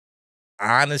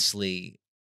honestly,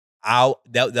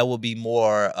 that will be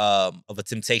more of a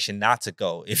temptation not to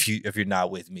go if you're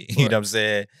not with me. You know what I'm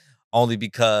saying? Only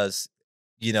because,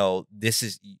 this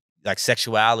is like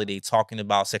sexuality, talking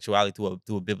about sexuality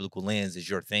through a biblical lens is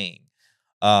your thing.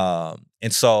 And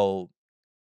so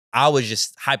I was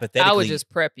just hypothetically. I would just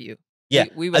prep you. Yeah,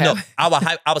 we would have. I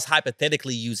was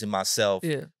hypothetically using myself,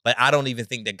 but I don't even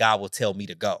think that God will tell me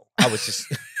to go. I was just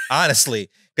honestly,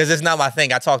 because it's not my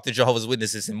thing. I talk to Jehovah's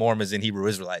Witnesses and Mormons and Hebrew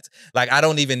Israelites. Like, I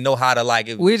don't even know how to like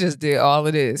it. We just did all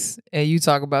of this, and you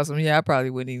talk about something. Yeah, I probably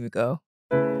wouldn't even go.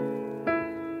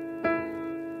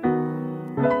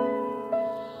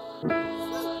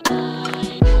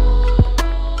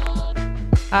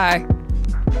 Hi.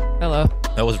 Hello.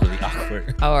 That was really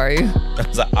awkward. How are you? That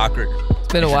was an awkward.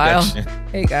 It's been a while.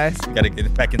 Hey guys. You gotta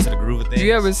get back into the groove of things. Do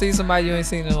you ever see somebody you ain't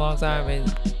seen in a long time?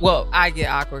 And well, I get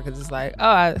awkward because it's like,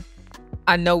 oh,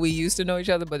 I know we used to know each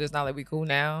other, but it's not like we cool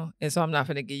now. And so I'm not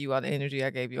gonna give you all the energy I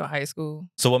gave you in high school.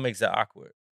 So what makes that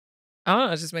awkward? I don't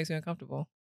know. It just makes me uncomfortable.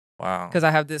 Wow. Because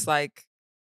I have this like,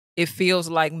 it feels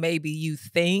like maybe you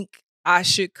think I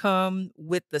should come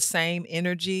with the same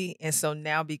energy. And so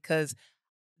now because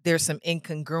there's some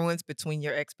incongruence between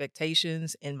your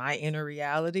expectations and my inner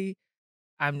reality,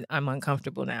 I'm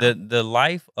uncomfortable now. The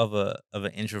life of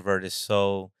an introvert is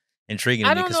so intriguing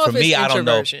to me, because for me, I don't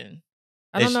know.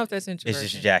 I don't know if that's introversion.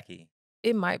 It's just Jackie.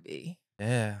 It might be.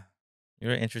 Yeah.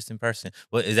 You're an interesting person.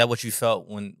 Well, is that what you felt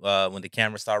when the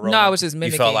camera started rolling? No, I was just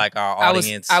mimicking. You felt like our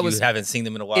audience, you haven't seen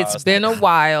them in a while. It's been a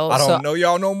while. I don't know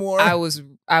y'all no more. I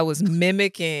was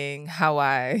mimicking how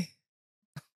I...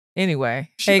 Anyway.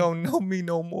 She don't know me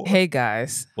no more. Hey,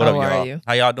 guys. How are you?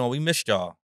 How y'all doing? We missed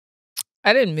y'all.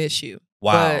 I didn't miss you.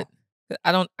 Wow. But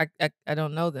I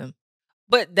don't know them.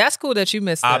 But that's cool that you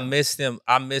missed them.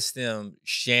 I miss them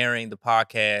sharing the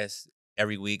podcast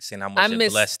every week, saying how much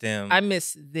it blessed them. I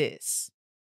miss this.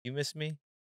 You miss me?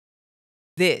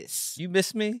 This. You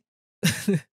miss me?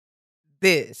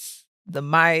 This. The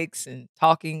mics and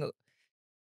talking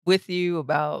with you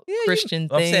about Christian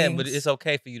things. I'm saying, but it's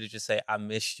okay for you to just say, I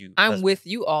miss you. I'm with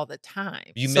you all the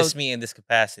time. You miss me in this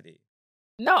capacity.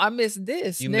 No, I miss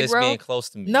this. You miss being close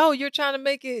to me. No, you're trying to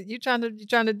make it. You're trying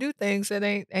to do things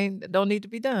that don't need to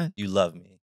be done. You love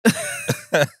me.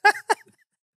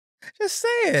 Just say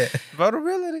it.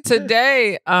 Vulnerability.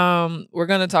 Today, we're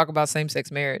gonna talk about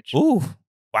same-sex marriage. Ooh,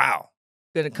 wow.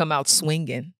 Gonna come out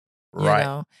swinging,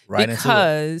 right? Right,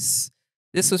 because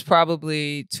this was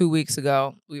probably 2 weeks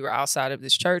ago. We were outside of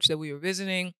this church that we were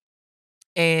visiting.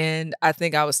 And I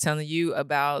think I was telling you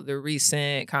about the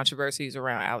recent controversies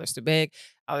around Alistair Begg.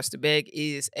 Alistair Begg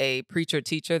is a preacher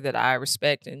teacher that I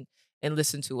respect and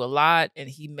listen to a lot. And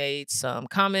he made some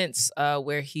comments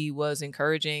where he was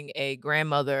encouraging a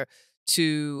grandmother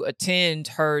to attend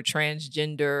her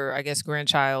transgender, I guess,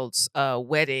 grandchild's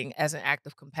wedding as an act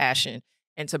of compassion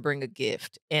and to bring a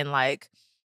gift. And like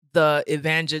the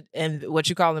what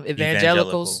you call them,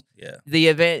 evangelicals. Yeah. The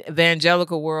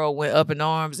evangelical world went up in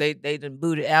arms. They done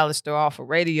booted Alistair off of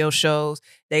radio shows.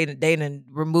 They done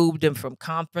removed him from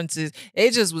conferences.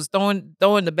 It just was throwing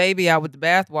the baby out with the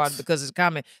bathwater because it's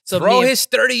coming. So throw his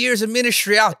 30 years of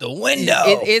ministry out the window.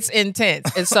 It's intense.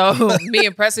 And so me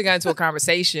and Preston got into a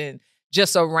conversation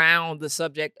just around the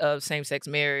subject of same-sex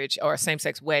marriage or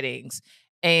same-sex weddings.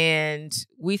 And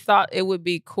we thought it would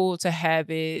be cool to have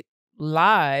it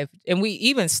live, and we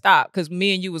even stopped because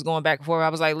me and you was going back and forth. I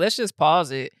was like, let's just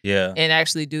pause it, and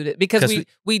actually do that because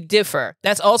we differ.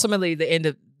 That's ultimately the end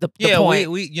of the point.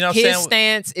 We you know, his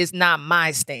stance is not my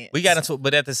stance. We got into it,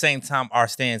 but at the same time, our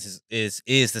stance is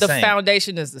the same. The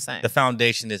foundation is the same. The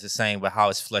foundation is the same, but how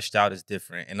it's fleshed out is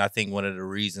different. And I think one of the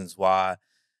reasons why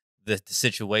the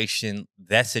situation,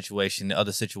 the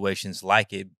other situations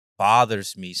like it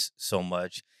bothers me so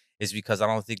much is because I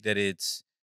don't think that it's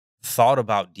thought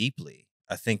about deeply.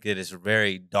 I think it is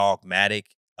very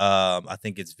dogmatic. I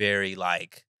think it's very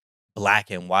like black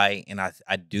and white. And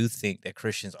I do think that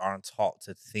Christians aren't taught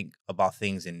to think about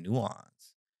things in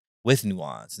with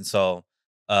nuance. And so,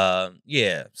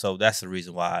 so that's the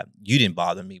reason why you didn't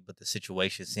bother me. But the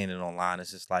situation, seeing it online, is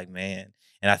just like, man.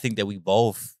 And I think that we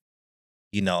both,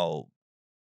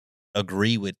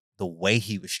 agree with the way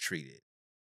he was treated.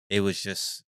 It was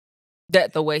just...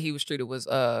 That the way he was treated was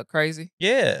crazy?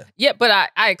 Yeah. Yeah, but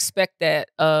I expect that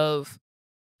of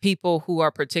people who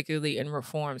are particularly in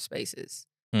reform spaces.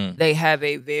 They have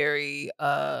a very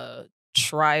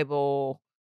tribal,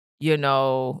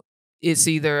 it's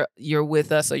either you're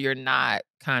with us or you're not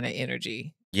kind of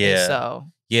energy. Yeah. And so...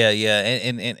 Yeah.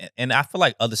 And I feel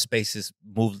like other spaces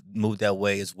move that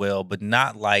way as well, but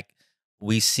not like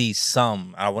we see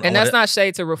some. I And want that's to. not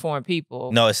shade to Reformed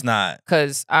people, No, it's not.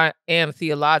 because I am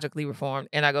theologically Reformed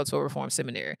and I go to a Reformed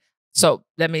seminary. So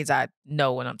that means I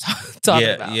know what I'm talking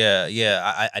Yeah, about. yeah,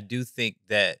 yeah. I do think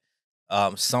that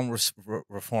some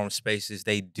reform spaces,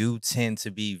 they do tend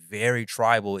to be very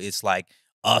tribal. It's like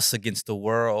us against the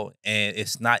world, and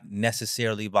it's not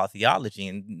necessarily about theology.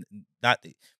 And not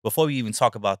before we even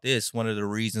talk about this, one of the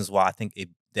reasons why I think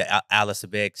the Alice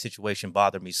Abeg situation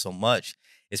bothered me so much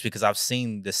is because I've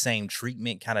seen the same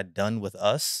treatment kind of done with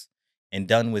us and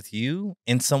done with you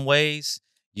in some ways.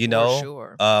 You For know,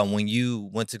 sure. when you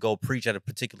went to go preach at a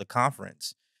particular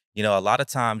conference. You know, a lot of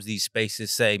times these spaces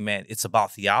say, man, it's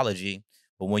about theology.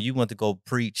 But when you went to go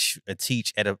preach or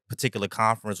teach at a particular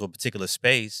conference or a particular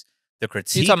space, the You talking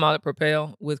critique, about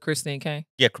Propel with Christine Kane?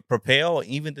 yeah, propel,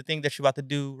 even the thing that you're about to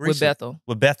do With recent Bethel.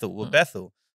 with Mm.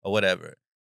 Bethel or whatever.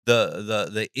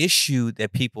 The issue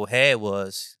that people had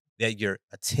was that you're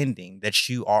attending, that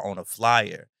you are on a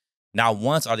flyer. Now,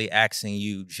 once are they asking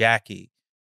you, Jackie,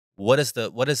 what is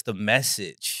the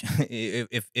message?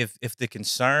 If the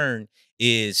concern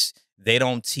is they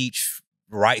don't teach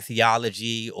right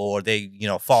theology, or they,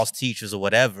 false teachers or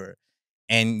whatever,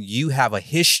 and you have a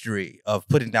history of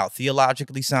putting out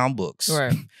theologically sound books,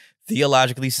 Right.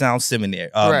 theologically sound seminary,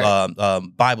 Right.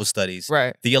 Bible studies,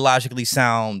 Right. theologically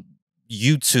sound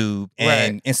YouTube Right.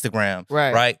 and Instagram,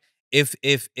 Right. right? If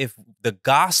the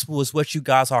gospel is what you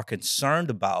guys are concerned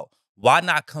about, why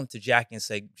not come to Jackie and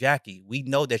say, Jackie, we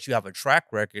know that you have a track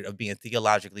record of being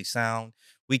theologically sound.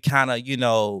 We kind of,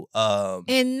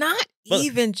 And not but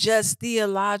even just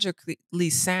theologically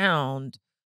sound,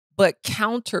 but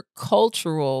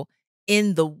countercultural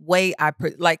in the way I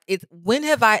like it. When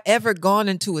have I ever gone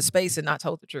into a space and not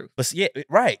told the truth? yeah,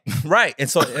 right, right. And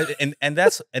so, and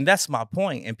that's my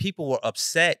point. And people were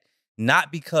upset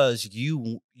not because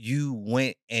you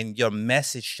went and your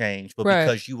message changed, but Right.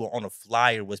 because you were on a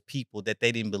flyer with people that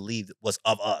they didn't believe was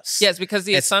of us. Yes, because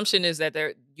the And assumption is that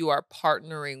you are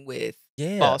partnering with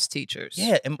yeah, false teachers.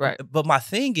 yeah. Right. But my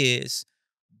thing is,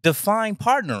 define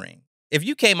partnering. If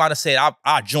you came out and said,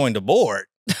 I joined the board,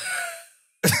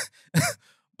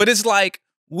 but it's like,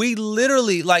 we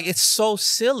literally, like, it's so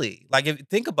silly. Like, if you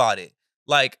think about it,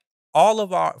 like, for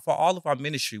all of our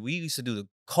ministry, we used to do the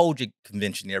Kojic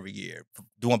convention every year,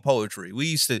 doing poetry. We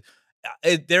used to,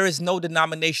 there is no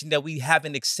denomination that we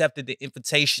haven't accepted the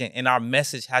invitation, and our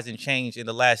message hasn't changed in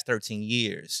the last 13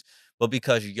 years. But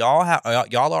because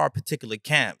y'all are a particular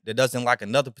camp that doesn't like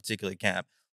another particular camp,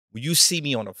 when you see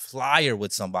me on a flyer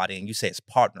with somebody and you say it's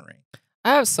partnering,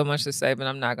 I have so much to say, but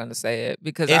I'm not going to say it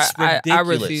because it's I refuse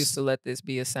ridiculous. to let this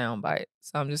be a soundbite.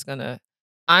 So I'm just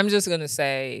gonna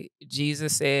say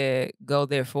Jesus said, "Go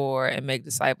therefore and make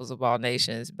disciples of all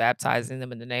nations, baptizing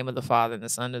them in the name of the Father and the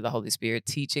Son and of the Holy Spirit,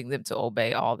 teaching them to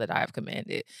obey all that I have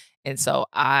commanded." And so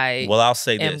I Well, I'll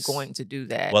say am this. going to do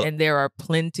that. Well, And there are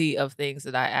plenty of things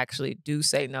that I actually do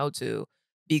say no to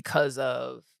because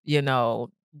of,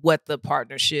 what the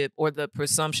partnership or the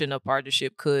presumption of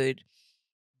partnership could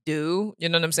do, you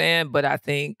know what I'm saying? But I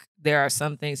think there are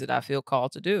some things that I feel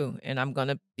called to do, and I'm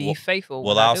gonna be well, faithful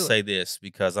when well, I I'll do it. say this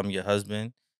because I'm your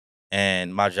husband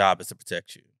and my job is to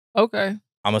protect you. Okay. I'm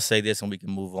gonna say this and we can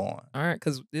move on. All right,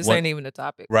 because this When, ain't even the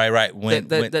topic. right.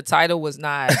 The title was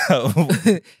not But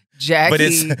it's Jackie but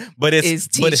it's is but it's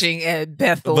teaching at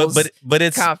but Bethel's but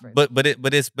it's conference.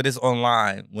 but it's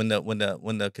online. When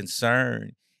the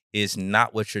concern is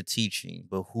not what you're teaching,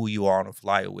 but who you are on a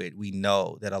flyer with, we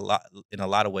know that in a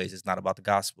lot of ways it's not about the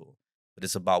gospel, but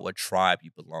it's about what tribe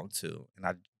you belong to. And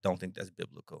I don't think that's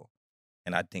biblical.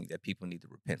 And I think that people need to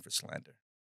repent for slander.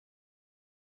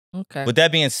 Okay. With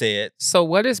that being said, So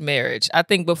what is marriage? I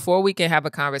think before we can have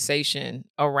a conversation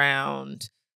around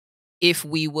if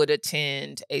we would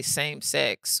attend a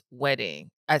same-sex wedding,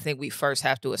 I think we first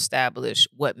have to establish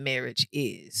what marriage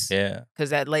is, yeah. because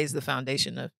that lays the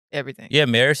foundation of everything. Yeah,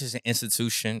 marriage is an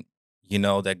institution,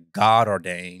 that God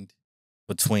ordained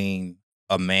between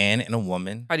a man and a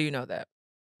woman, How do you know that?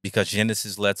 because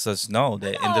Genesis lets us know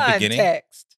that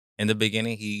Context. in the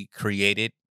beginning, he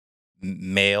created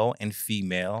male and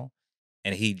female,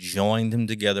 and he joined them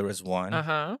together as one,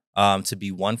 Uh-huh. to be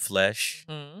one flesh.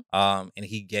 Mhm. And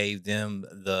he gave them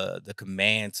the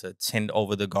command to tend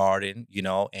over the garden,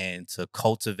 and to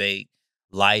cultivate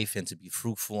life and to be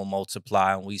fruitful and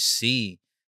multiply. And we see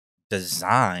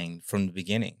design from the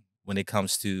beginning when it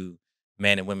comes to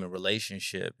man and women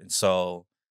relationship. And so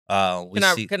we Can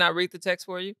I see, can I read the text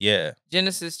for you? yeah,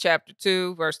 Genesis chapter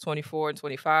 2, verse 24 and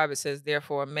 25. It says,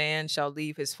 "Therefore a man shall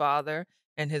leave his father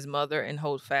and his mother and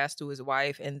hold fast to his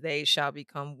wife, and they shall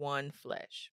become one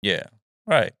flesh." yeah,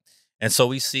 right. And so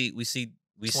we see,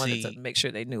 Just wanted to make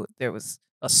sure they knew there was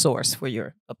a source for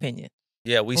your opinion.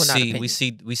 Yeah, we Well, not see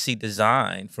opinion. we see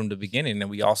design from the beginning,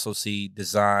 and we also see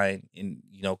design in,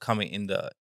 coming in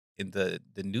the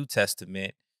New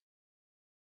Testament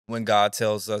when God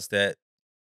tells us that,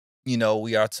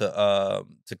 we are to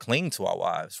cling to our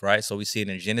wives, right? So we see it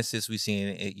in Genesis, we see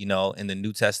it, in the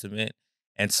New Testament.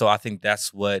 And so I think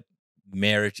that's what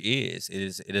marriage is.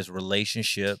 It is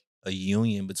relationship, a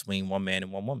union between one man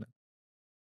and one woman.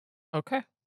 Okay.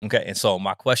 Okay. And so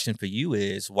my question for you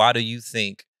is, why do you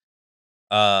think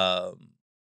um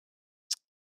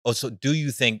so do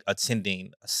you think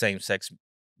attending a same-sex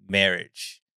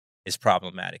marriage is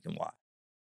problematic, and why?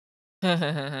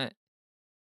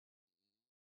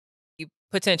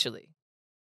 Potentially.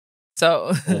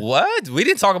 So What? We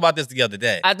didn't talk about this the other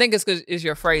day. I think it's because it's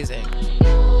your phrasing.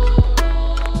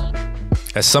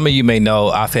 As some of you may know,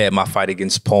 I've had my fight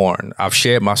against porn. I've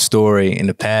shared my story in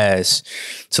the past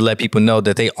to let people know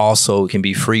that they also can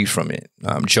be free from it.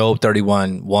 Job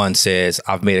 31:1 says,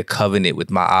 I've made a covenant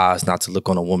with my eyes not to look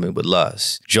on a woman with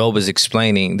lust. Job is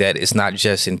explaining that it's not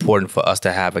just important for us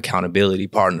to have accountability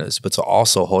partners, but to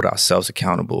also hold ourselves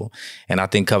accountable. And I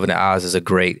think Covenant Eyes is a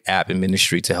great app and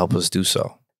ministry to help us do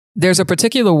so. There's a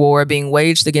particular war being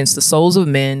waged against the souls of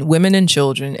men, women, and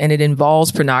children, and it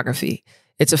involves pornography.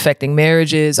 It's affecting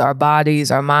marriages, our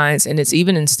bodies, our minds, and it's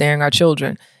even ensnaring our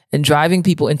children and driving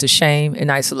people into shame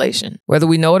and isolation. Whether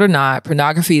we know it or not,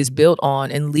 pornography is built on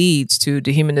and leads to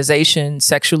dehumanization,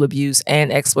 sexual abuse,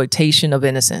 and exploitation of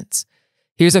innocence.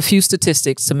 Here's a few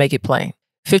statistics to make it plain.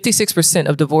 56%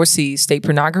 of divorcees state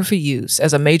pornography use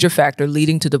as a major factor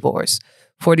leading to divorce.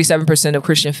 47% of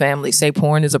Christian families say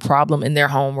porn is a problem in their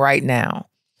home right now.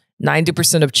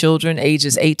 90% of children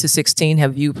ages 8 to 16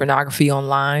 have viewed pornography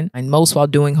online, and most while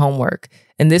doing homework.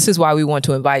 And this is why we want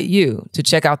to invite you to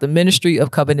check out the ministry of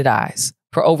Covenant Eyes.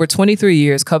 For over 23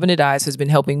 years, Covenant Eyes has been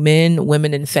helping men,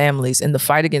 women, and families in the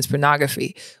fight against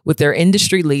pornography with their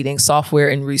industry-leading software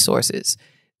and resources.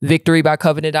 Victory by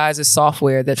Covenant Eyes is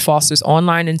software that fosters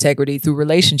online integrity through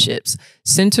relationships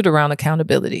centered around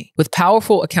accountability. With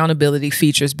powerful accountability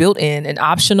features built in and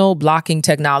optional blocking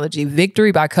technology,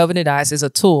 Victory by Covenant Eyes is a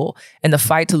tool in the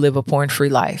fight to live a porn-free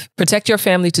life. Protect your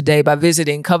family today by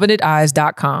visiting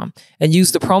covenanteyes.com and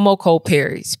use the promo code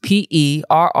PERRYS,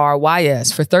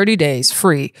 PERRYS, for 30 days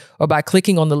free, or by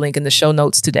clicking on the link in the show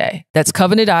notes today. That's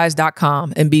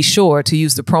covenanteyes.com, and be sure to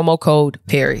use the promo code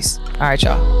PERRYS. All right,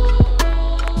 y'all.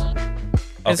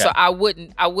 And so I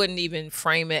wouldn't even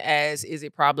frame it as, is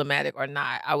it problematic or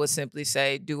not? I would simply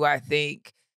say, do I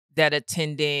think that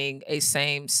attending a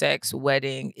same-sex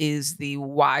wedding is the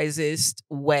wisest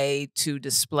way to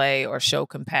display or show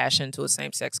compassion to a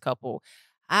same-sex couple?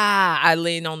 I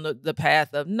lean on the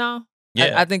path of no.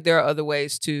 Yeah. I think there are other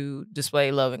ways to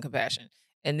display love and compassion.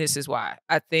 And this is why.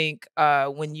 I think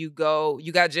when you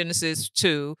got Genesis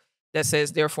 2, that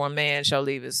says, therefore, a man shall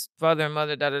leave his father and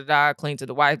mother, cling to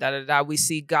the wife, We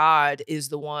see God is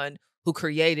the one who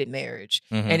created marriage.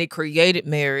 Mm-hmm. And he created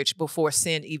marriage before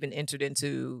sin even entered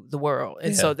into the world.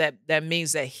 And so that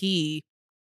means that he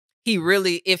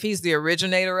really, if he's the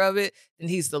originator of it, then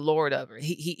he's the Lord of it.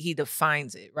 He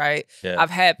defines it, right? Yeah. I've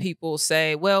had people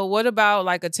say, well, what about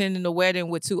like attending a wedding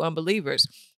with two unbelievers?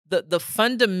 The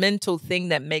fundamental thing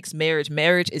that makes marriage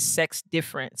is sex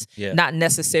difference, not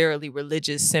necessarily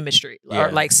religious symmetry or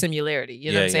like similarity.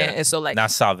 You know what I'm saying? And so like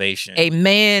not salvation. A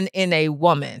man and a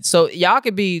woman. So y'all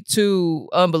could be two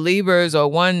unbelievers or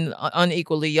one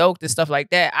unequally yoked and stuff like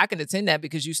that. I can attend that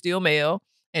because you still male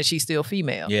and she's still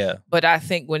female. Yeah. But I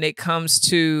think when it comes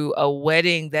to a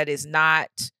wedding that is not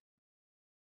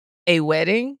a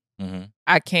wedding, mm-hmm.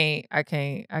 I can't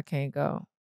go.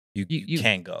 You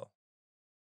can't go.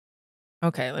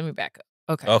 Okay, let me back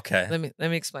up. Okay. Let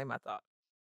me explain my thought.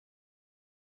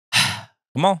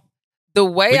 Come on. The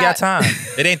way we got time.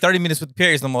 It ain't 30 minutes with the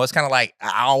Perrys no more. It's kind of like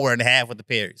an hour and a half with the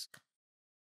Perrys.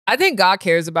 I think God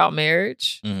cares about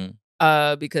marriage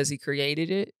mm-hmm. Because he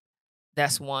created it.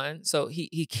 That's one. So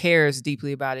he cares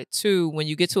deeply about it. Two, when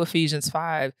you get to Ephesians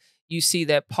 5, you see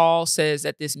that Paul says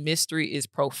that this mystery is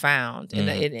profound and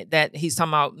that he's talking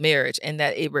about marriage and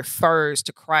that it refers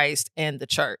to Christ and the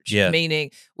church. Yeah.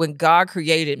 Meaning when God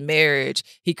created marriage,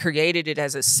 he created it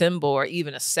as a symbol or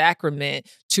even a sacrament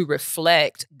to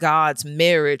reflect God's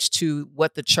marriage to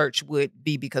what the church would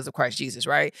be because of Christ Jesus,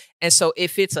 right? And so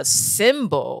if it's a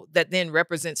symbol that then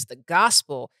represents the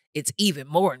gospel, it's even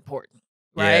more important.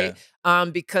 Right. Yeah.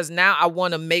 Because now I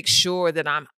want to make sure that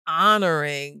I'm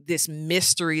honoring this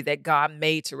mystery that God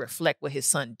made to reflect what his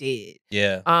son did.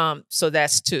 Yeah. So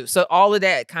that's two. So all of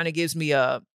that kind of gives me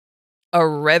a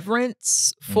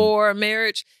reverence for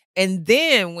marriage. And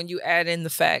then when you add in the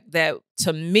fact that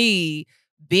to me,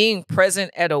 being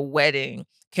present at a wedding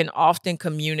can often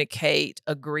communicate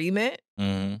agreement,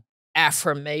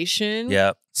 affirmation,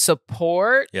 Yep.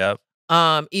 support, Yep.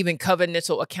 even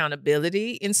covenantal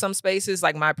accountability in some spaces.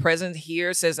 Like my presence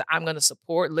here says that I'm going to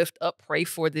support, lift up, pray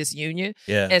for this union.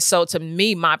 Yeah. And so to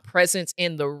me, my presence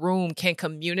in the room can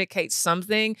communicate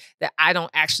something that I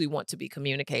don't actually want to be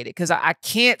communicated because I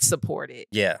can't support it.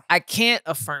 Yeah. I can't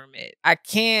affirm it. I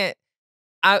can't.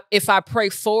 If I pray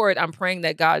for it, I'm praying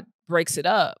that God breaks it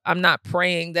up. I'm not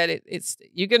praying that it's,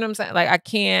 you get what I'm saying? Like I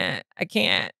can't.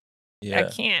 Yeah.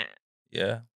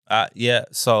 Yeah. Yeah.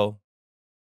 So,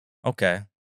 okay.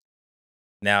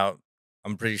 Now,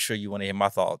 I'm pretty sure you want to hear my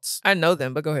thoughts. I know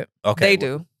them, but go ahead. Okay. They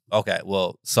do. Okay.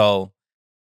 Well, so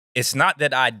it's not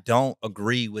that I don't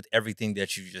agree with everything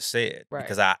that you just said, Right.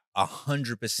 because I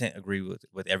 100% agree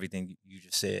with everything you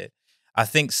just said. I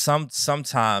think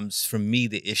sometimes for me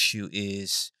the issue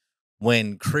is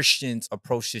when Christians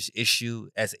approach this issue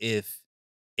as if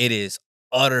it is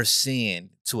utter sin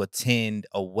to attend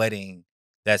a wedding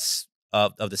that's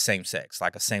of the same sex,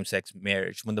 like a same sex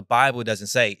marriage. When the Bible doesn't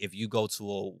say if you go to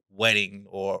a wedding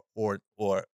or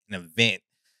an event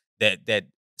that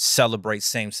celebrates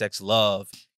same sex love,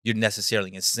 you're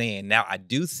necessarily in sin. Now, I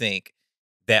do think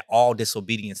that all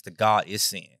disobedience to God is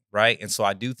sin, right? And so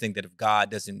I do think that if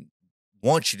God doesn't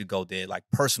want you to go there, like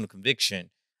personal conviction,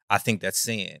 I think that's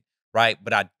sin, right?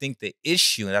 But I think the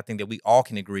issue, and I think that we all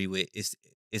can agree with, is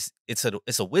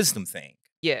it's a wisdom thing,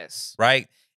 Yes. right?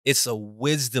 It's a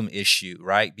wisdom issue,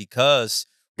 right? Because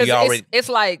we already it's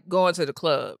like going to the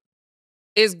club.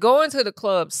 Is going to the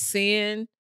club sin?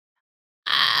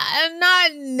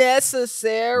 Not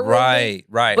necessarily.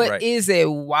 right. But is it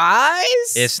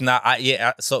wise? It's not.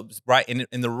 So right,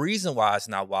 and the reason why it's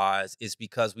not wise is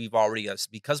because we've already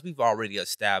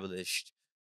established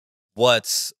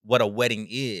what a wedding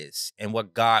is and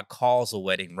what God calls a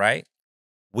wedding. Right?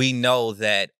 We know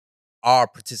that our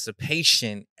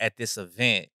participation at this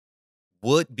event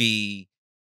would be,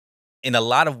 in a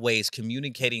lot of ways,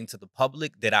 communicating to the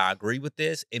public that I agree with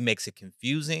this. It makes it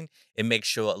confusing. It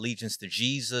makes your allegiance to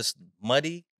Jesus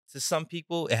muddy to some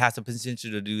people. It has the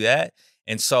potential to do that.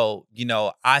 And so,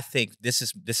 I think this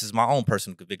is my own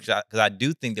personal conviction, because I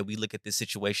do think that we look at this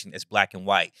situation as black and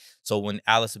white. So when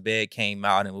Alice Abed came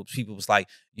out and people was like,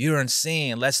 "You're in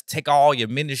sin. Let's take all your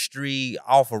ministry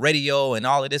off of radio and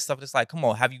all of this stuff." It's like, come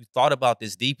on, have you thought about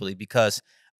this deeply? Because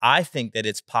I think that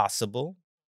it's possible,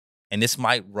 and this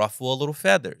might ruffle a little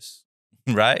feathers,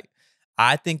 right?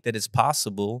 I think that it's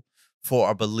possible for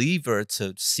a believer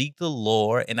to seek the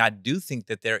Lord, and I do think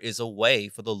that there is a way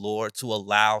for the Lord to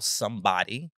allow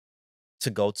somebody to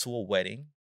go to a wedding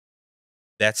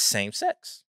that's same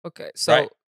sex. Okay, so right?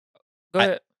 go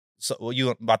ahead. So, you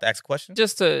about to ask a question?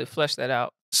 Just to flesh that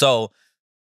out. So,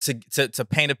 to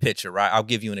paint a picture, right? I'll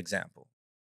give you an example.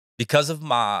 Because of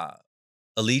my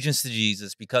allegiance to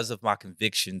Jesus, because of my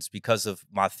convictions, because of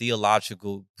my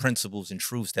theological principles and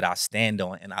truths that I stand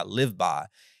on and I live by,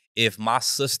 if my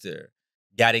sister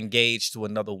got engaged to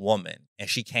another woman and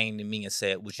she came to me and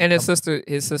said, "Would you?" And his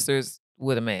sister's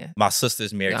with a man. My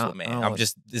sister's married to a man.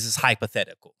 This is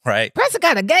hypothetical, right? Preston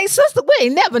got a gay sister. We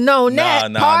ain't never known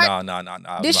that part.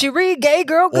 No. Did she read Gay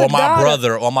Girl? Or my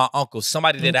brother or my uncle,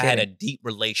 somebody that I had Okay. a deep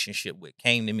relationship with,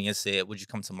 came to me and said, "Would you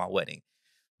come to my wedding?"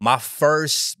 I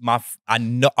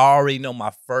already know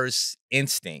my first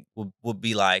instinct would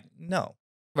be like, no,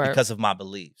 Right. because of my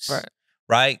beliefs, Right.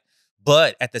 right?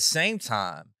 But at the same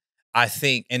time, I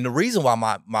think, and the reason why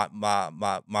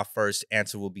my first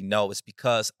answer will be no is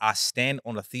because I stand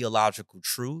on a theological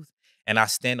truth, and I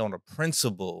stand on a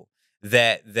principle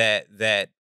that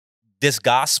this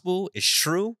gospel is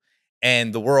true,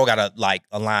 and the world gotta like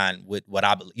align with what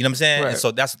I believe. You know what I'm saying? Right. And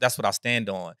so that's what I stand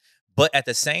on. But at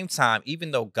the same time,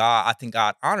 even though I think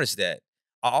God honors that,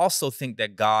 I also think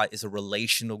that God is a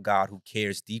relational God who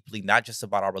cares deeply, not just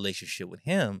about our relationship with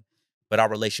Him, but our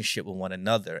relationship with one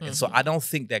another. And so I don't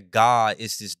think that God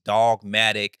is this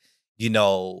dogmatic,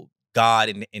 God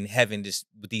in heaven, just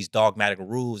with these dogmatic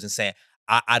rules and saying,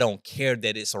 I don't care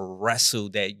that it's a wrestle,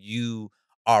 that you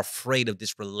are afraid of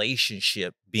this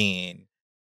relationship being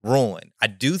ruined. I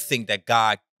do think that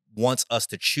God wants us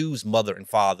to choose mother and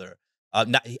father.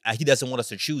 He doesn't want us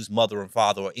to choose mother and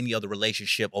father or any other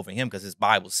relationship over Him because His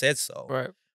Bible said so. Right.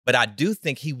 But I do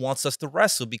think He wants us to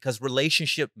wrestle because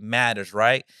relationship matters,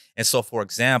 right? And so, for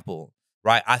example,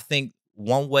 right, I think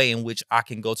one way in which I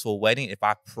can go to a wedding, if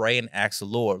I pray and ask the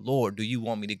Lord, do you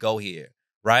want me to go here,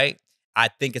 right? I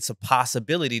think it's a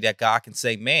possibility that God can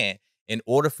say, man, in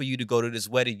order for you to go to this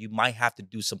wedding, you might have to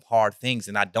do some hard things.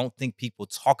 And I don't think people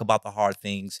talk about the hard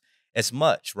things as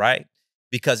much, right?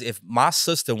 Because if my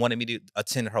sister wanted me to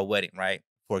attend her wedding, right?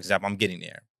 for example, I'm getting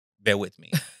there. Bear with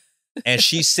me. And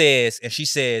she says,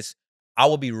 I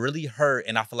will be really hurt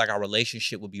and I feel like our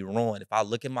relationship will be ruined if I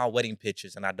look at my wedding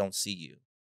pictures and I don't see you.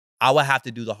 I would have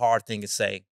to do the hard thing and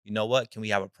say, you know what? Can we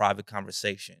have a private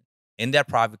conversation? In that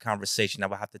private conversation, I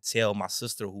would have to tell my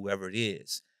sister, whoever it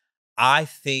is, I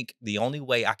think the only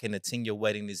way I can attend your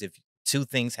wedding is if two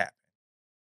things happen.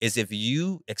 Is if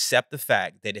you accept the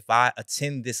fact that if I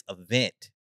attend this event,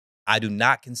 I do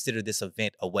not consider this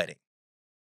event a wedding.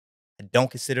 I don't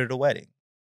consider it a wedding.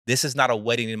 This is not a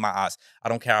wedding in my eyes. I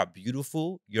don't care how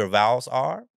beautiful your vows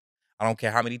are. I don't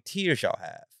care how many tears y'all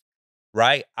have.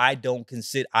 Right? I don't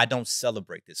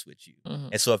celebrate this with you. Mhm.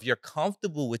 And so if you're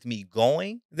comfortable with me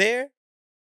going there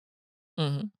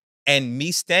Mhm. and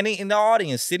me standing in the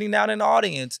audience, sitting down in the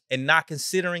audience and not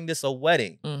considering this a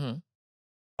wedding, Mhm.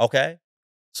 okay?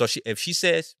 So if she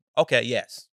says, okay,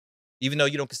 yes, even though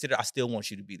you don't consider, I still want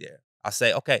you to be there. I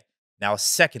say, okay, now a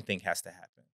second thing has to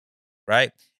happen,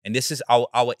 right? And this is, I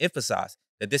will emphasize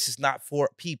that this is not for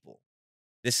people.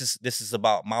 This is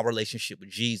about my relationship with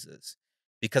Jesus,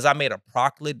 because I made a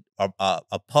public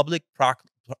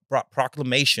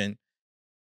proclamation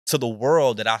to the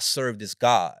world that I serve this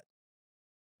God.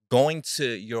 Going to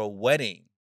your wedding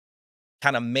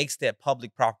kind of makes that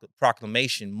public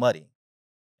proclamation muddy.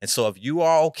 And so if you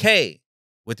are okay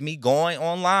with me going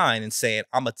online and saying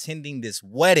I'm attending this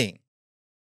wedding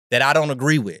that I don't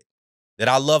agree with, that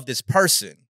I love this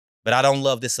person, but I don't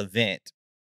love this event,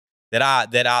 that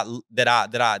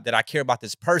I care about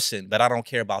this person, but I don't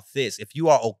care about this. If you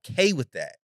are okay with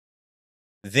that,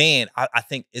 then I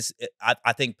think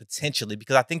potentially,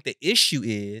 because I think the issue But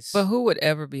is who would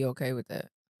ever be okay with that?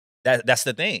 that's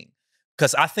the thing.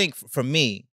 Because I think for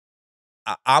me,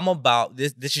 I'm about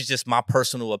this. This is just my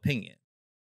personal opinion.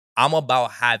 I'm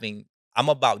about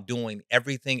doing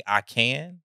everything I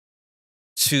can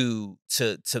to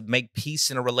make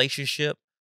peace in a relationship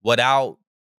without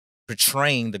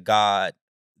betraying the God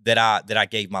that I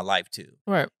gave my life to.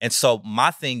 Right. And so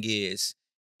my thing is,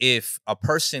 if a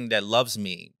person that loves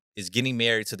me is getting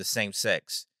married to the same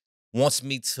sex, wants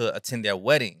me to attend their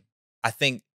wedding, I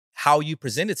think how you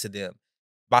present it to them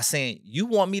by saying, you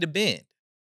want me to bend.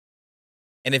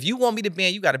 And if you want me to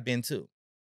bend, you got to bend too.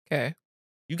 Okay.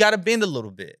 You got to bend a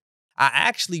little bit. I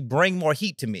actually bring more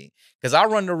heat to me because I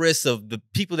run the risk of the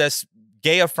people that's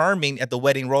gay affirming at the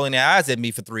wedding rolling their eyes at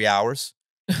me for 3 hours.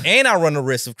 And I run the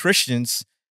risk of Christians,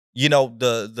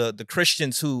 the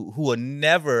Christians who will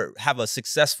never have a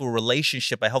successful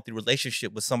relationship, a healthy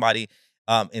relationship with somebody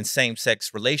in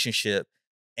same-sex relationship,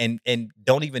 and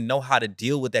don't even know how to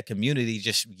deal with that community,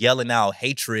 just yelling out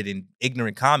hatred and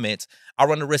ignorant comments. I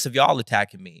run the risk of y'all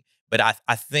attacking me. But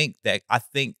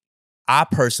I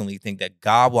personally think that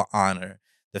God will honor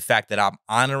the fact that I'm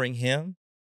honoring him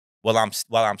while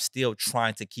I'm still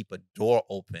trying to keep a door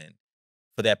open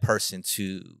for that person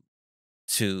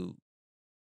to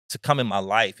come in my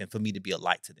life and for me to be a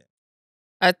light to them.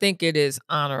 I think it is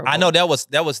honorable. I know that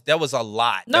was a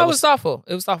lot. No, it was thoughtful.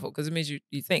 It was thoughtful because it means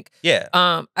you think. Yeah.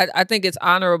 I think it's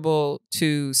honorable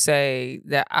to say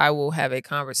that I will have a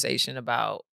conversation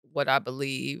about what I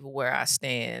believe, where I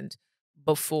stand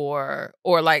before,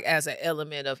 or like as an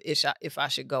element of if I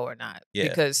should go or not. Yeah.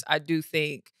 Because I do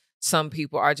think some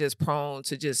people are just prone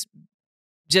to just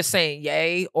saying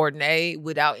yay or nay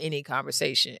without any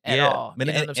conversation at all. You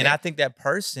know what I'm saying? And I think that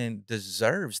person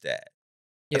deserves that.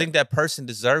 I Yeah. think that person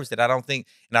deserves that. I think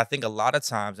a lot of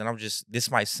times, and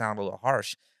this might sound a little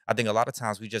harsh, I think a lot of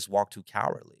times we just walk too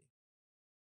cowardly.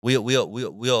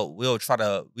 We'll try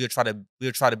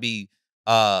to be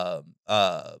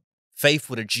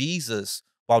faithful to Jesus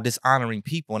while dishonoring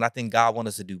people. And I think God wants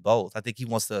us to do both. I think he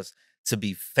wants us to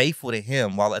be faithful to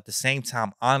him while at the same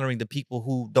time honoring the people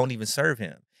who don't even serve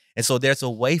him. And so there's a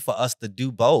way for us to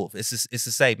do both. It's to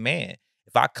say, man,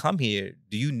 if I come here,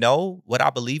 do you know what I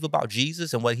believe about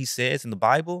Jesus and what he says in the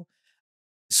Bible?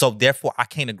 So therefore I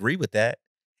can't agree with that.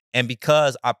 And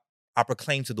because I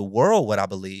proclaim to the world what I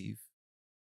believe,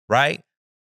 right?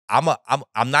 I'm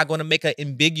not going to make an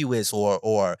ambiguous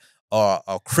or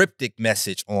a cryptic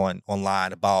message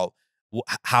online about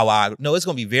how I no, it's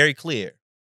going to be very clear.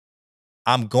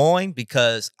 I'm going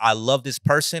because I love this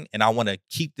person and I want to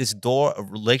keep this door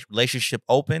of relationship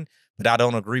open, but I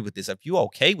don't agree with this. If you're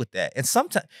okay with that, and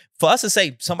sometimes for us to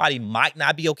say somebody might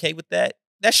not be okay with that,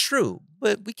 that's true.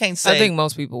 But we can't say I think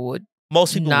most people would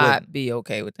most people not wouldn't. be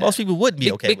okay with that. Most people wouldn't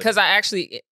be okay with because it. I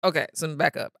actually okay. So let me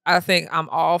back up. I think I'm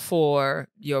all for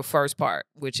your first part,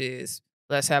 which is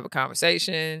let's have a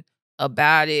conversation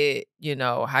about it. You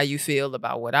know how you feel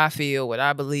about what I feel, what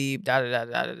I believe, da da da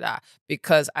da da da.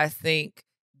 Because I think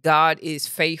God is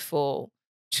faithful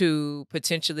to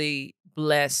potentially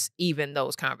bless even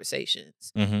those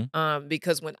conversations.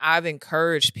 Because when I've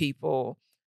encouraged people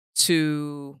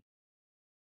in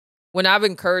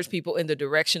the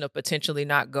direction of potentially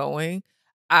not going,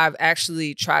 I've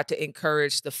actually tried to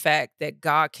encourage the fact that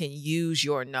God can use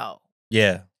your no.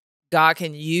 Yeah. God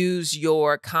can use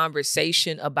your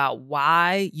conversation about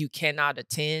why you cannot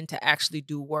attend to actually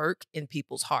do work in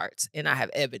people's hearts. And I have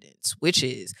evidence, which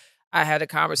is I had a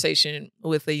conversation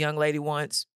with a young lady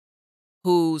once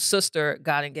whose sister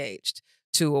got engaged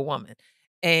to a woman.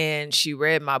 And she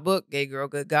read my book, Gay Girl,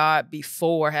 Good God,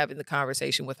 before having the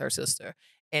conversation with her sister.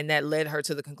 And that led her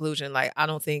to the conclusion, like, I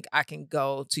don't think I can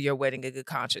go to your wedding in good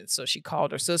conscience. So she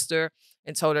called her sister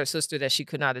and told her sister that she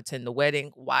could not attend the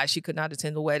wedding, why she could not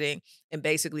attend the wedding, and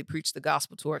basically preached the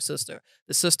gospel to her sister.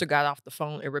 The sister got off the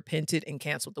phone and repented and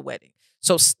canceled the wedding.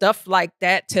 So stuff like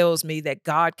that tells me that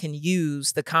God can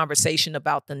use the conversation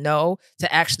about the no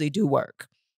to actually do work.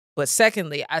 But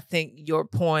secondly, I think your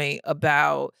point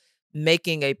about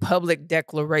making a public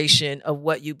declaration of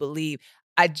what you believe,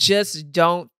 I just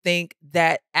don't think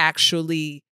that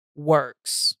actually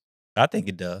works. I think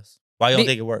it does. Why you don't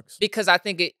think it works? Because I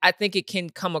think it can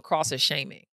come across as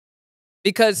shaming.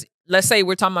 Because let's say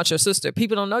we're talking about your sister.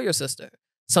 People don't know your sister.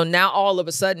 So now all of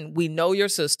a sudden we know your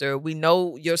sister. We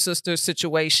know your sister's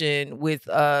situation with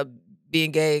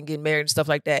being gay and getting married and stuff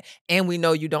like that. And we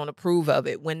know you don't approve of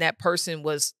it. When that person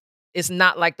it's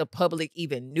not like the public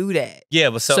even knew that. Yeah,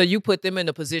 but so you put them in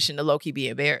a position to low-key be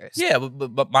embarrassed. Yeah,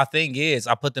 but my thing is,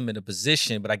 I put them in a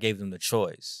position, but I gave them the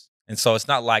choice, and so it's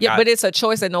not like but it's a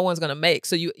choice that no one's gonna make.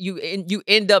 So you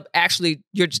end up actually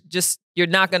you're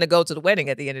not gonna go to the wedding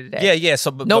at the end of the day. Yeah.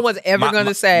 So no one's ever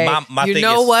gonna say, you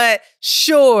know what?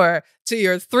 Sure, to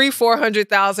your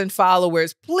 300,000-400,000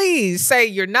 followers, please say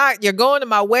you're going to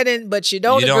my wedding, but you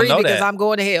don't agree because I'm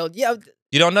going to hell. Yeah.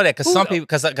 You don't know that because some people,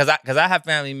 because I have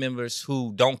family members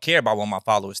who don't care about what my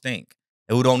followers think,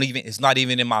 and who don't even, it's not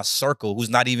even in my circle. Who's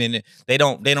not even, they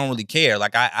don't really care.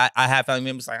 Like I have family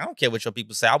members like, I don't care what your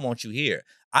people say. I want you here.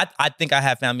 I think I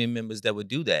have family members that would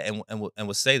do that and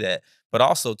would say that. But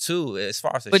also too, as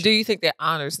far as but do you think that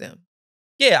honors them?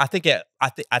 Yeah, I think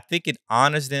it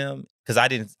honors them because I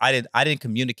didn't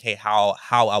communicate how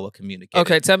I would communicate.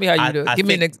 Okay, tell me how you do it.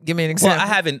 Give me an example.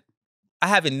 Well, I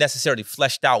haven't necessarily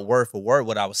fleshed out word for word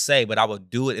what I would say, but I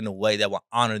would do it in a way that will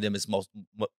honor them as most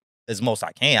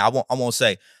I can. I won't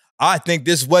say, I think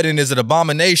this wedding is an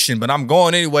abomination, but I'm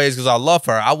going anyways because I love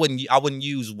her. I wouldn't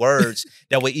use words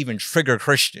that would even trigger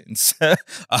Christians.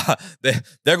 They're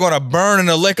going to burn in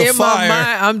a lake of fire. In my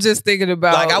mind, I'm just thinking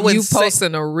about like, you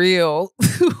posting a reel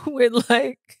with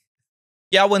like,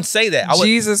 yeah, I wouldn't say that.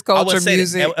 Jesus culture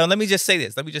music. And let me just say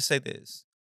this.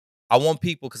 I want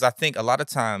people, because I think a lot of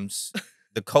times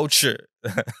the culture,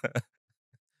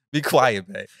 be quiet,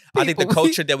 babe. I think the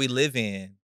culture that we live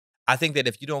in, I think that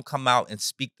if you don't come out and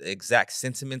speak the exact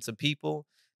sentiments of people,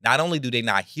 not only do they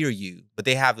not hear you, but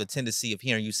they have the tendency of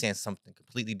hearing you saying something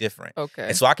completely different. Okay.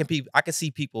 And so I can see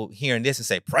people hearing this and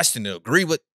say, Preston, to agree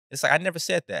with. It's like, I never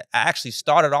said that. I actually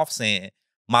started off saying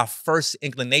my first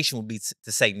inclination would be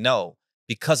to say no,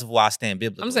 because of why I stand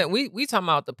biblically. I'm saying we talking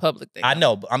about the public thing. I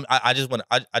know, but I just want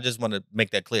to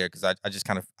make that clear because I just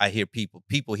kind of hear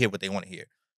people hear what they want to hear.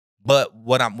 But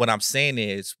what I'm saying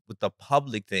is with the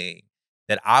public thing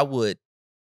that I would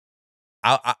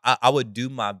do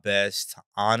my best to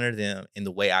honor them in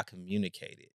the way I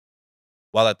communicate it,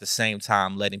 while at the same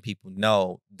time letting people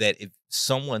know that if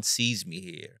someone sees me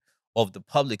here or if the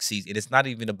public sees it, it's not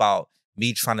even about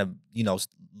me trying to,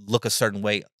 look a certain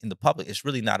way in the public. It's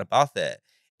really not about that.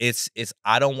 It's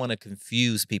I don't want to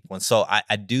confuse people. And so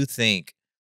I do think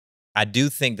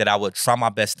that I would try my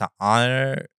best to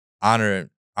honor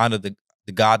the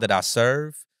God that I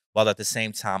serve, while at the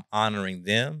same time honoring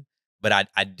them. But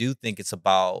I do think it's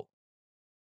about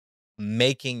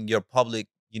making your public,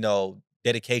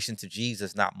 dedication to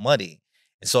Jesus not muddy.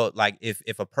 And so like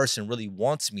if a person really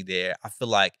wants me there, I feel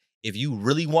like if you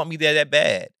really want me there that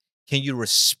bad, can you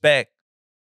respect,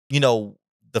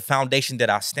 the foundation that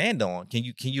I stand on? Can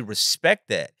you respect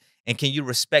that? And can you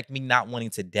respect me not wanting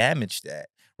to damage that?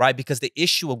 Right? Because the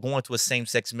issue of going to a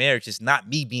same-sex marriage is not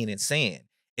me being in sin.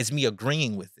 It's me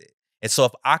agreeing with it. And so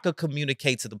if I could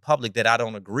communicate to the public that I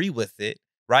don't agree with it,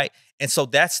 right? And so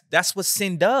that's what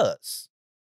sin does.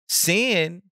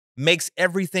 Sin makes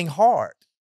everything hard.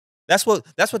 That's what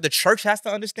the church has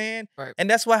to understand, right. And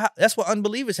that's what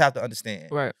unbelievers have to understand.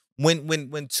 Right.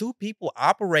 When two people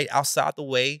operate outside the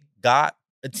way God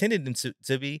intended them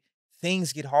to be,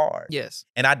 things get hard. Yes.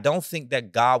 And I don't think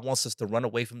that God wants us to run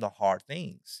away from the hard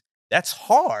things. That's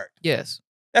hard. Yes.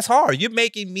 That's hard. You're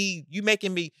making me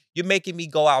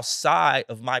go outside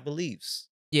of my beliefs.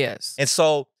 Yes. And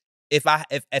so if I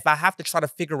have to try to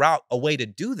figure out a way to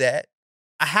do that,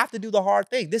 I have to do the hard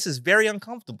thing. This is very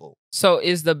uncomfortable. So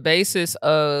is the basis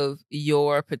of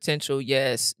your potential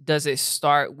yes, does it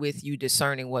start with you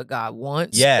discerning what God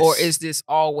wants? Yes. Or is this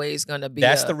always going to be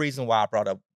That's the reason why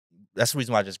that's the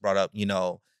reason why I just brought up,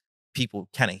 people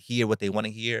kind of hear what they want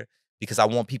to hear, because I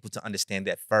want people to understand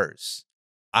that first.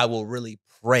 I will really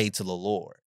pray to the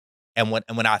Lord. And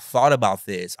when I thought about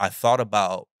this, I thought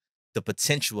about the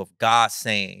potential of God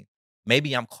saying,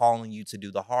 maybe I'm calling you to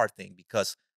do the hard thing,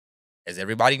 because as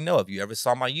everybody know, if you ever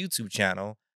saw my YouTube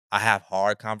channel, I have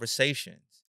hard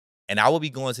conversations. And I will be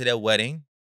going to their wedding,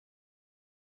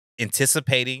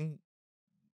 anticipating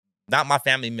not my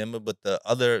family member, but the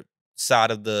other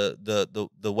side of the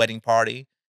wedding party,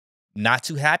 not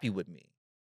too happy with me,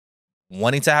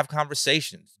 wanting to have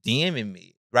conversations, DMing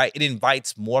me, right? It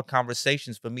invites more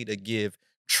conversations for me to give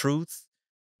truth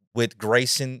with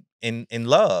grace and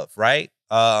love, right?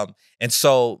 And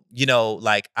so,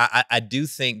 like I do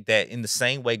think that in the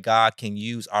same way God can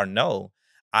use our no,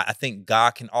 I think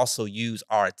God can also use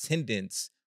our attendance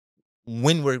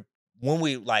when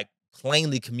we like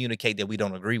plainly communicate that we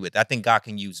don't agree with. I think God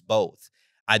can use both.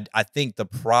 I think the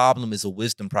problem is a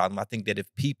wisdom problem. I think that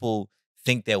if people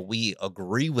think that we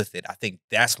agree with it, I think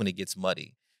that's when it gets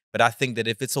muddy. But I think that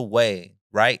if it's a way,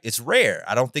 right, it's rare.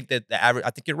 I don't think that I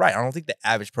think you're right. I don't think the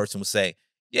average person would say,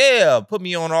 yeah, put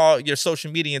me on all your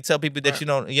social media and tell people that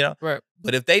right. Right.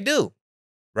 But if they do,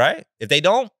 right? If they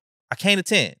don't, I can't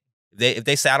attend. If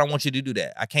they say I don't want you to do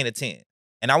that, I can't attend.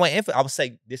 And I would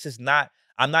say this is not.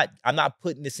 I'm not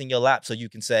putting this in your lap so you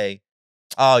can say,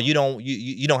 oh, you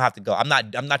don't have to go. I'm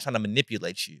not trying to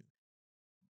manipulate you.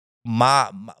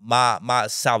 My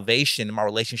salvation and my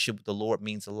relationship with the Lord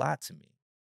means a lot to me.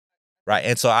 Right.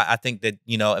 And so I think that,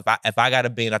 if I got to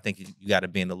bend, I think you got to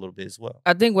bend a little bit as well.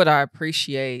 I think what I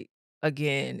appreciate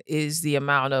again is the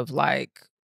amount of like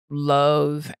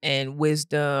love and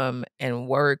wisdom and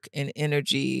work and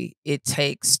energy it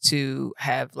takes to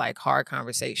have like hard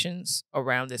conversations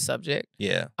around this subject.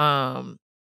 Yeah.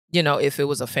 If it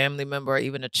was a family member or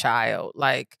even a child,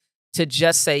 like to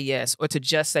just say yes or to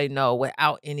just say no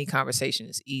without any conversation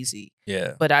is easy.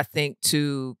 Yeah. But I think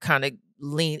to kind of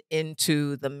lean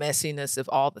into the messiness of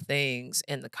all the things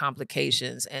and the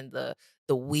complications and the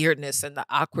weirdness and the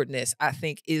awkwardness, I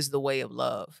think is the way of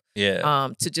love. Yeah.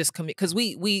 To just commit, because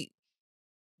we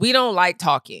don't like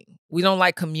talking. We don't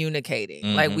like communicating.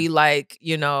 Mm-hmm. Like we like,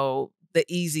 the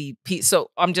easy piece.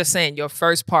 So I'm just saying your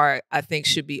first part, I think,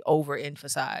 should be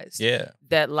overemphasized. Yeah.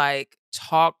 That like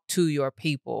talk to your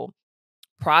people,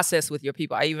 process with your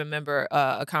people. I even remember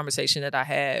a conversation that I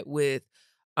had with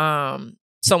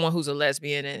someone who's a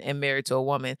lesbian and married to a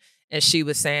woman. And she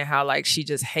was saying how like she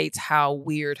just hates how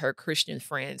weird her Christian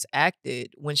friends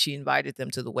acted when she invited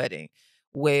them to the wedding,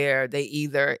 where they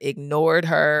either ignored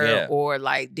her or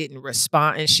like didn't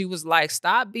respond. And she was like,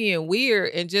 stop being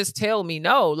weird and just tell me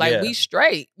no. Like we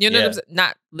straight. You know what I'm saying?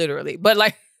 Not literally, but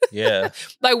like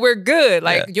like we're good.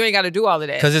 Like you ain't got to do all of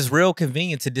that. Because it's real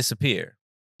convenient to disappear.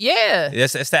 Yeah.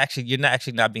 It's actually, you're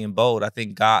not being bold. I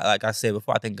think God, like I said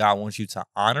before, I think God wants you to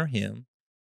honor him.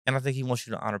 And I think he wants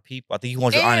you to honor people. I think he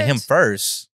wants you to honor him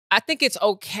first. I think it's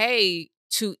okay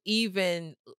to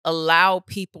even allow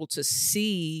people to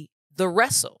see the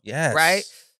wrestle. Yes. Right?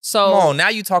 So come on, now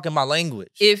you talking my language.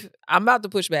 If I'm about to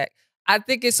push back, I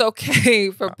think it's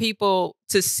okay for people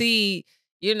to see,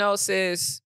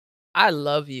 sis, I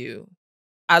love you.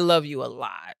 I love you a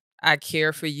lot. I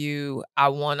care for you. I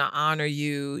want to honor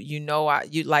you.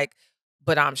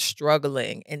 But I'm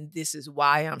struggling, and this is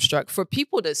why I'm struggling. For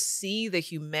people to see the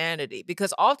humanity,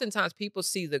 because oftentimes people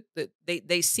see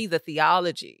they see the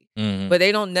theology, but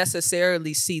they don't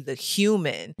necessarily see the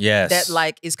human that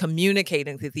like is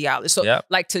communicating the theology. So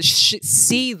like to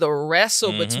see the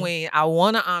wrestle between I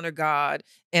want to honor God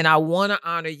and I want to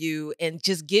honor you, and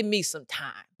just give me some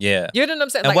time. Yeah, you know what I'm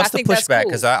saying. And like, what's I think the pushback?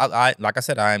 Because I like I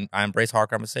said, I embrace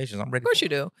hard conversations. I'm ready. Of course you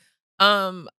do.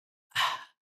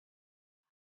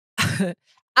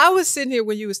 I was sitting here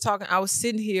when you was talking, I was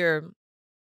sitting here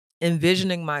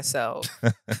envisioning myself.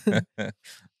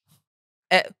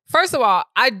 First of all,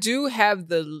 I do have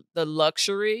the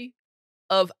luxury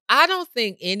of, I don't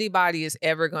think anybody is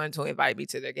ever going to invite me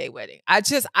to their gay wedding. I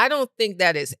don't think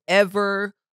that is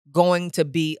ever going to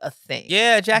be a thing.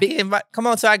 Yeah, Jackie, come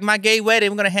on to my gay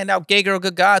wedding. We're going to hand out Gay Girl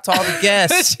Good God to all the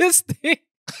guests.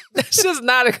 That's just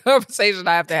not a conversation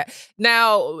I have to have.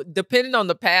 Now, depending on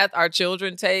the path our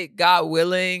children take, God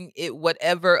willing,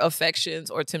 whatever affections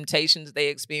or temptations they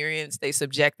experience, they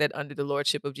subject that under the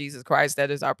lordship of Jesus Christ.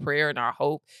 That is our prayer and our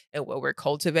hope and what we're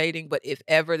cultivating. But if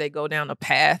ever they go down a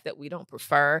path that we don't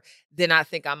prefer, then I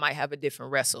think I might have a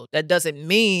different wrestle. That doesn't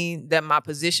mean that my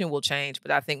position will change,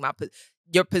 but I think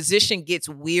your position gets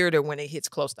weirder when it hits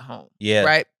close to home. Yeah.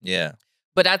 Right? Yeah.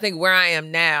 But I think where I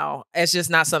am now, it's just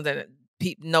not something that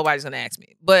nobody's going to ask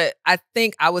me. But I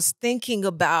think I was thinking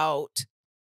about,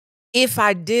 if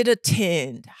I did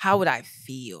attend, how would I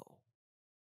feel?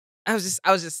 I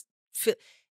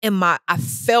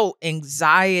felt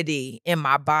anxiety in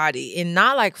my body, and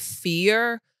not like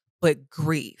fear, but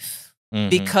grief.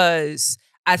 Because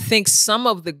I think some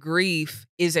of the grief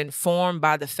is informed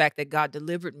by the fact that God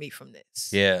delivered me from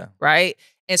this. Yeah. Right.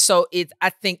 And so I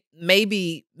think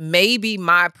maybe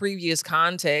my previous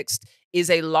context is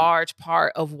a large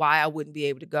part of why I wouldn't be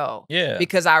able to go. Yeah.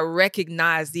 Because I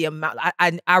recognize the amount,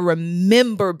 I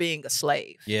remember being a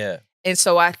slave. Yeah. And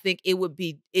so I think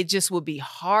it just would be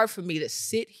hard for me to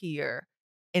sit here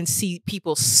and see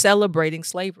people celebrating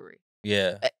slavery.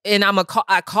 Yeah. And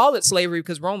I call it slavery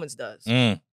because Romans does.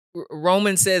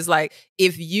 Romans says, like,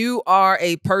 if you are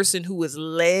a person who is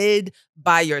led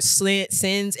by your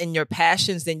sins and your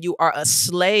passions, then you are a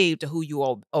slave to who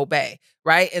you obey,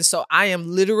 right? And so I am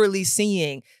literally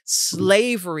seeing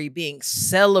slavery being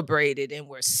celebrated, and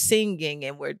we're singing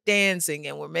and we're dancing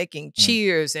and we're making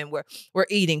cheers and we're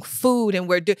eating food and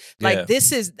like,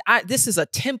 this is a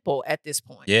temple at this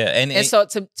point. Yeah. And so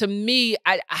to me,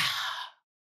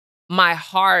 my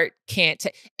heart can't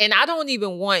take, and I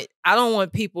don't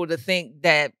want people to think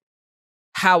that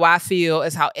how I feel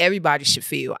is how everybody should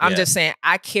feel. I'm just saying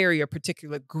I carry a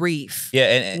particular grief. Yeah,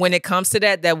 and when it comes to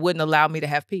that wouldn't allow me to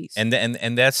have peace. And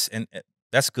that's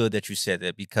good that you said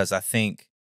that, because I think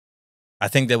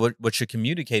that what you're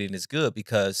communicating is good,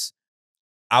 because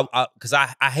I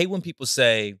hate when people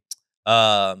say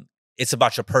it's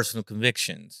about your personal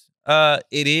convictions.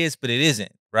 It is, but it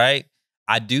isn't, right?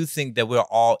 I do think that we're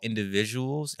all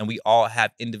individuals, and we all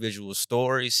have individual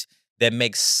stories that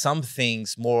make some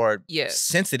things more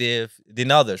sensitive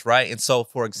than others, right? And so,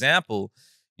 for example,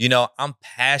 I'm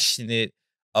passionate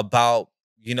about,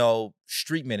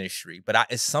 street ministry, but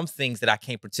it's some things that I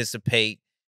can't participate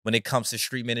when it comes to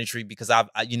street ministry, because I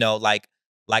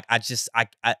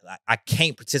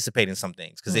can't participate in some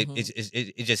things because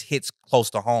it just hits close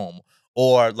to home.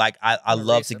 Or like I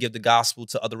love to give the gospel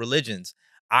to other religions.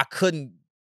 I couldn't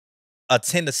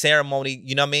attend a ceremony,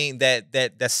 you know what I mean,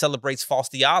 that celebrates false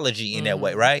theology in that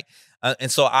way, right?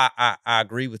 And so I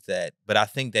agree with that. But I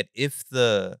think that if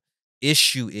the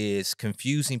issue is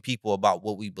confusing people about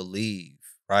what we believe,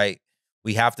 right,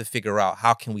 we have to figure out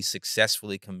how can we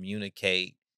successfully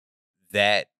communicate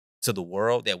that to the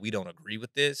world, that we don't agree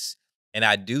with this. And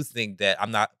I do think that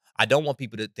I don't want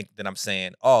people to think that I'm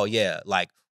saying, oh yeah, like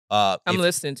I'm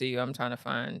listening to you. I'm trying to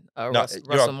find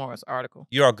Russell Morris article.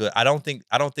 You're all good. I don't think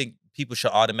people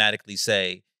should automatically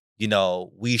say,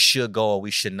 we should go or we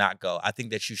should not go. I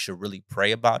think that you should really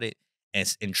pray about it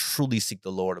and truly seek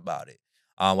the Lord about it,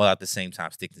 while at the same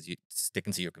time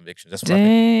sticking to your convictions. That's what I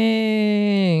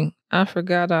think. I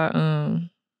forgot I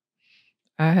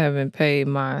haven't paid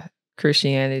my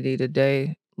Christianity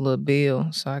Today little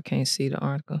bill, so I can't see the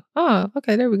article. Oh,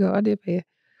 okay, there we go. I did pay it.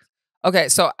 Okay,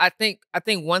 so I think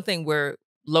one thing we're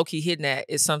low-key hitting at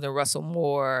is something Russell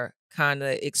Moore kind of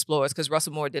explores, because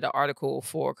Russell Moore did an article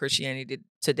for Christianity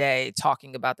Today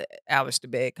talking about the Alistair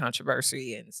Begg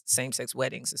controversy and same-sex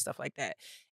weddings and stuff like that.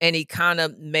 And he kind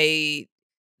of made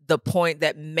the point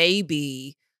that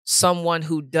maybe someone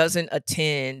who doesn't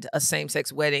attend a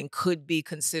same-sex wedding could be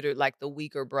considered like the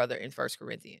weaker brother in 1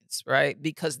 Corinthians, right?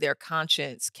 Because their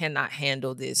conscience cannot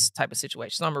handle this type of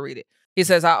situation. So I'm going to read it. He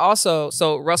says,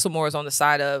 so Russell Moore is on the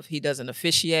side of he doesn't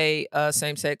officiate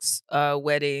same-sex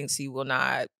weddings. He will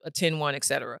not attend one,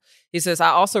 etc. He says, I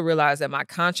also realize that my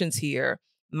conscience here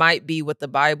might be what the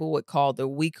Bible would call the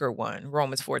weaker one,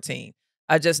 Romans 14.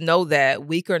 I just know that,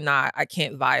 weak or not, I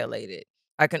can't violate it.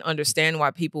 I can understand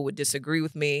why people would disagree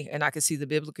with me, and I can see the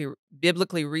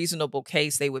biblically reasonable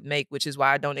case they would make, which is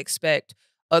why I don't expect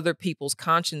other people's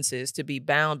consciences to be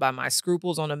bound by my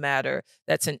scruples on a matter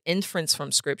that's an inference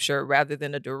from Scripture rather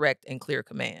than a direct and clear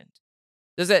command.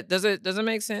 Does it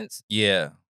make sense?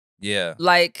 Yeah. Yeah.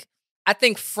 Like, I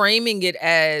think framing it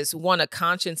as a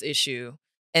conscience issue,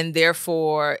 and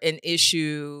therefore an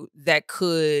issue that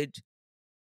could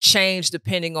change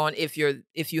depending on if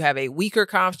you have a weaker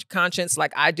conscience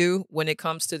like I do when it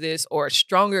comes to this, or a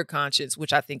stronger conscience,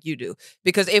 which I think you do.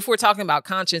 Because if we're talking about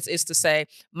conscience, it's to say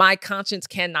my conscience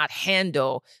cannot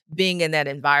handle being in that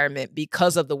environment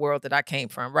because of the world that I came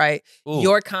from, right? Ooh,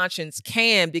 Your conscience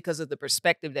can, because of the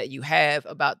perspective that you have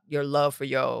about your love for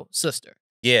your sister,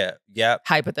 yeah, yeah,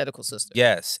 hypothetical sister.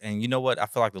 yes. And you know what? I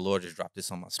feel like the Lord just dropped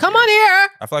this on my Come on spirit. here.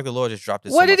 I feel like the Lord just dropped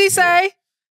this What on my did he spirit. say?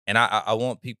 And I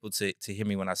want people to hear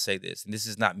me when I say this. And this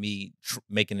is not me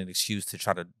making an excuse to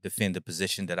try to defend the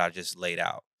position that I just laid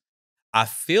out. I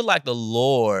feel like the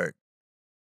Lord,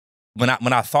 when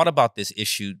I thought about this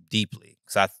issue deeply,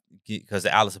 because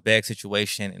the Alice Begg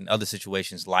situation and other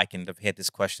situations like it, I've had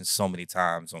this question so many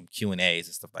times on Q&As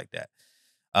and stuff like that.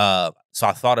 So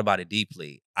I thought about it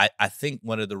deeply. I think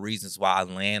one of the reasons why I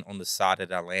land on the side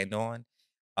that I land on,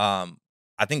 um,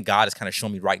 I think God is kind of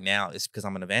showing me right now is because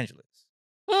I'm an evangelist.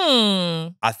 Hmm.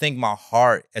 I think my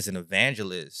heart as an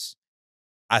evangelist,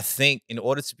 I think in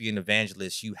order to be an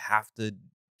evangelist, you have to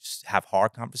have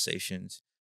hard conversations.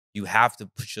 You have to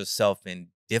put yourself in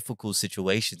difficult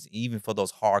situations, even for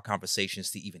those hard conversations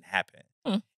to even happen.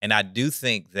 Hmm. And I do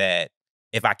think that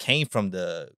if I came from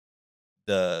the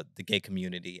gay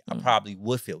community, I Mm. probably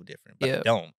would feel different, but I Yeah.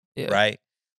 don't, Yeah. right?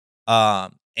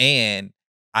 And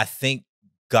I think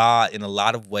God, in a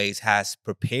lot of ways, has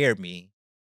prepared me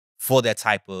for that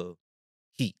type of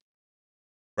heat,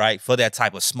 right? For that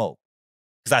type of smoke.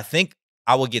 Because I think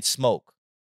I will get smoke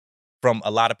from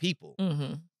a lot of people.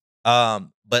 Mm-hmm.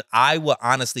 But I will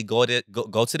honestly go to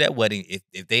that wedding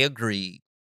if they agreed,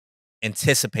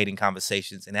 anticipating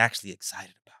conversations and actually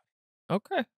excited about it,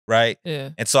 Okay. right? Yeah.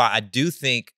 And so I do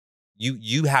think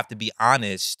you have to be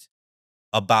honest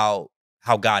about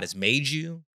how God has made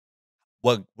you,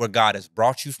 where God has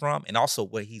brought you from, and also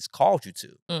where He's called you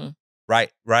to. Mm.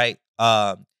 Right, right.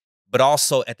 But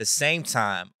also at the same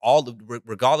time,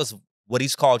 regardless of what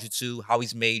He's called you to, how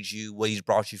He's made you, what He's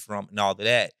brought you from, and all of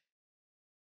that,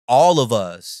 all of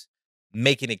us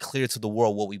making it clear to the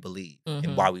world what we believe and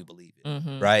Mm-hmm. why we believe it.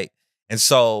 Mm-hmm. Right. And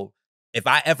so if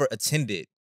I ever attended,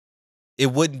 it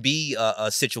wouldn't be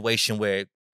a situation where it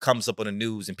comes up on the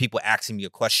news and people asking me a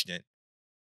question.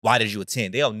 Why did you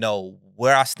attend? They don't know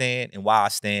where I stand and why I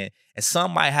stand. And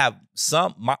some might have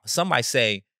some might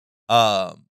say,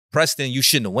 Preston, you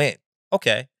shouldn't have went.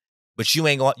 Okay. But you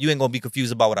ain't gonna be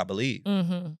confused about what I believe.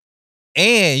 Mm-hmm.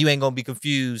 And you ain't gonna be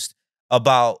confused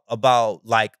about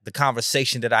like the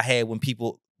conversation that I had when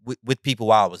people with people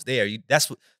while I was there. That's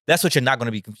what you're not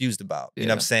gonna be confused about. You know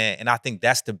what I'm Yeah. saying? And I think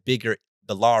that's the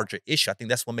larger issue. I think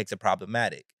that's what makes it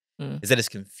problematic, Mm. is that it's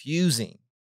confusing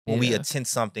when we Yeah. attend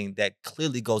something that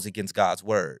clearly goes against God's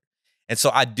word. And so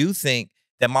I do think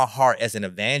that my heart as an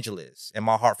evangelist and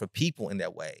my heart for people in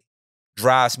that way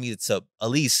drives me to at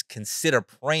least consider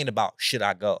praying about, should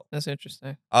I go? That's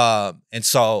interesting. And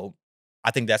so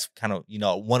I think that's kind of,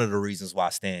 one of the reasons why I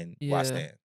stand where I Yeah.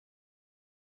 stand.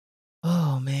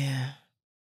 Oh man.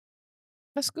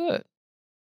 That's good.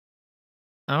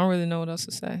 I don't really know what else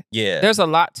to say. Yeah. There's a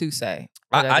lot to say,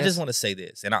 but I I just guess want to say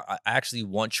this, and I actually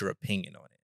want your opinion on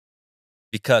it,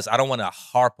 because I don't want to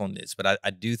harp on this, but I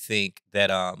do think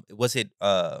that I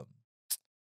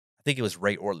think it was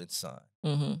Ray Ortland's son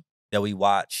mhm. that we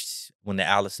watched when the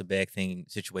Alistair Begg thing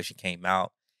situation came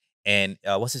out. And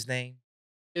what's his name?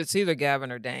 It's either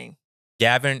Gavin or Dane.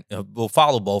 Gavin. We'll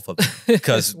follow both of them It's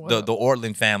because one the of 'em.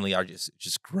 Ortland family are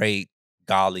just great,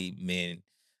 godly men,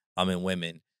 and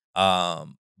women.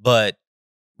 But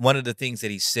one of the things that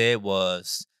he said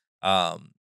was,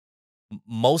 um,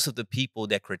 most of the people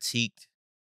that critiqued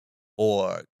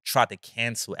or tried to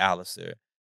cancel Alistair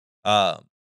um,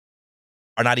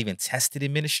 are not even tested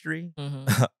in ministry,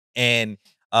 Mhm. and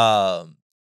um,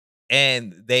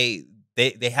 and they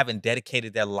haven't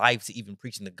dedicated their life to even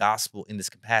preaching the gospel in this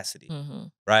capacity,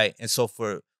 Mhm. right? And so,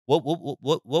 for what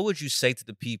would you say to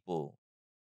the people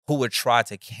who would try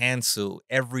to cancel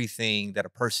everything that a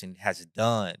person has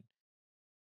done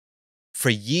for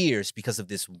years because of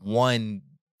this one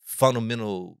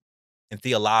fundamental and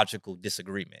theological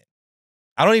disagreement?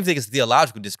 I don't even think it's a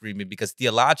theological disagreement, because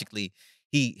theologically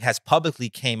he has publicly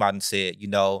came out and said,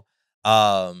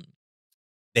 um,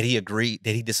 that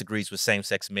he disagrees with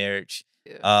same-sex marriage.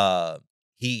 Yeah. Uh,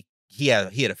 he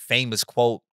had a famous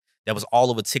quote that was all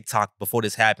over TikTok before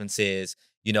this happened, says,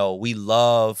 "We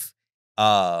love,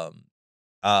 um,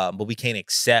 but we can't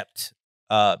accept,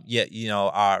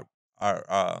 our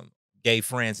gay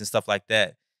friends and stuff like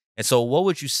that." And so, what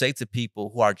would you say to people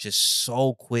who are just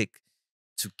so quick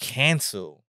to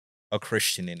cancel a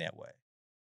Christian in that way?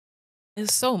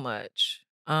 It's so much.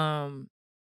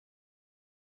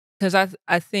 'Cause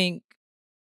I think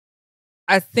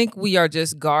I think we are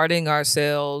just guarding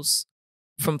ourselves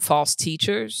from false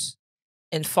teachers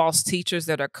and false teachers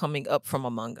that are coming up from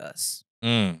among us,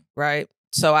 Mm. right?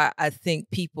 So I think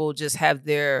people just have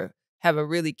a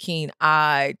really keen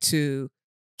eye to,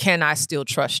 can I still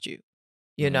trust you?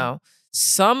 You Mhm. know,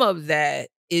 some of that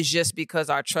is just because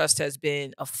our trust has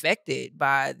been affected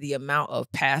by the amount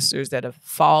of pastors that have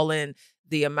fallen,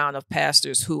 the amount of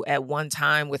pastors who at one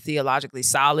time were theologically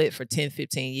solid for 10,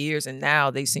 15 years, and now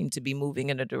they seem to be moving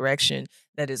in a direction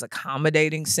that is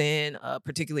accommodating sin,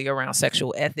 particularly around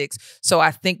sexual ethics. So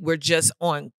I think we're just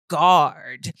on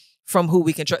guard from who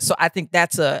we can trust. So I think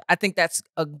that's a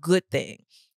good thing.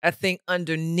 I think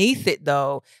underneath it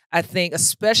though, I think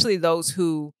especially those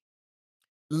who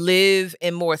live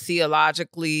in more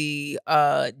theologically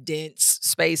dense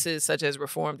spaces such as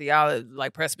reformed theology,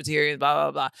 like Presbyterians, blah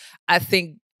blah blah. I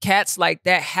think cats like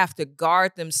that have to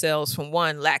guard themselves from,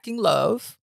 one, lacking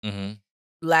love, Mhm.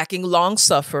 lacking long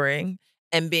suffering,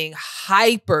 and being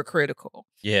hypercritical.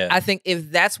 Yeah. I think if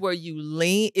that's where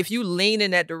if you lean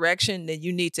in that direction, then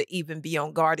you need to even be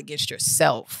on guard against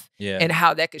yourself Yeah. and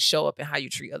how that could show up in how you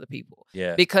treat other people.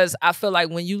 Yeah. Because I feel like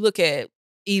when you look at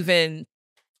even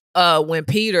when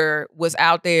Peter was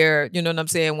out there, you know what I'm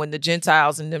saying, when the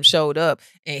Gentiles and them showed up,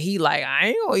 and he like, I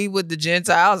ain't gonna eat with the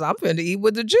Gentiles, I'm finna eat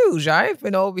with the Jews. I ain't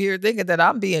finna over here thinking that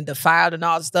I'm being defiled and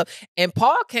all this stuff. And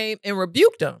Paul came and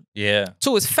rebuked him Yeah.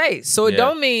 to his face. So it Yeah.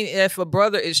 don't mean if a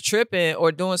brother is tripping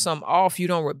or doing something off, you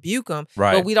don't rebuke him.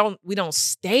 Right. But we don't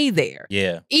stay there.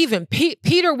 Yeah. Even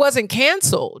Peter wasn't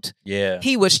canceled. Yeah.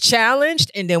 He was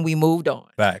challenged, and then we moved on.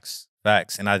 Facts.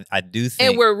 And I do think,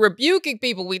 And we're rebuking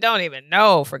people we don't even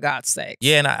know, for God's sake.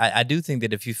 yeah, and I do think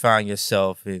that if you find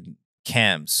yourself in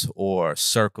camps or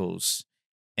circles,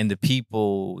 and the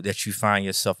people that you find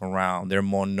yourself around, they're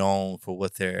more known for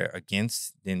what they're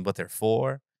against than what they're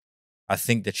for, I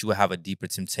think that you will have a deeper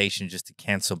temptation just to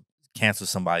cancel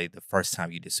somebody the first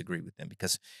time you disagree with them,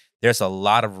 because there's a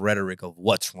lot of rhetoric of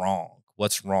what's wrong,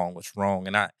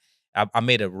 and I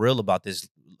made a reel about this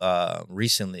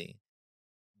recently.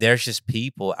 There's just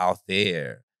people out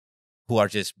there who are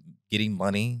just getting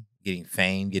money, getting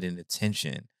fame, getting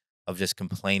attention of just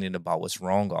complaining about what's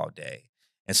wrong all day.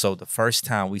 And so the first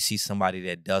time we see somebody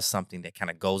that does something that kind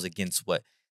of goes against what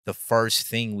the first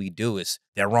thing we do is,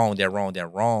 they're wrong, they're wrong, they're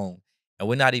wrong. And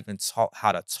we're not even taught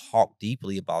how to talk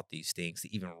deeply about these things,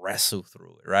 to even wrestle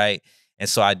through it, right? And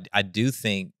so I do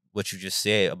think what you just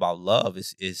said about love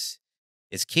is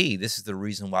key. This is the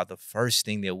reason why the first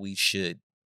thing that we should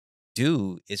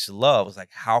do is love. It's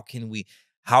like, how can we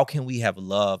have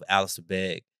love, Alistair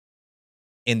Begg,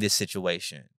 in this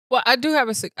situation? Well, I do have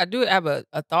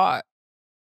a thought.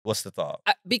 What's the thought?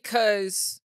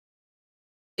 Because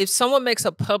if someone makes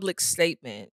a public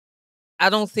statement, I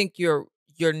don't think you're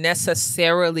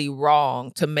necessarily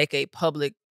wrong to make a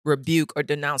public rebuke or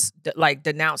denounce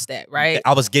that, right?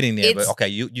 I was getting there, but It's okay,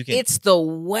 you can. It's the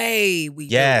way we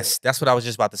do Yes, it. that's what I was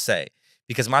just about to say.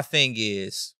 Because my thing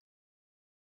is,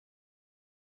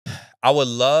 I would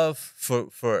love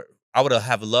I would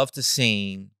have loved to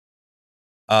seen,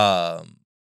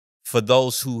 for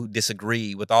those who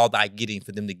disagree with all that getting,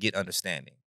 for them to get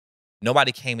understanding.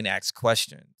 Nobody came and asked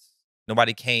questions.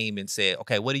 Nobody came and said,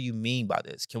 okay, what do you mean by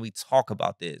this? Can we talk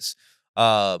about this?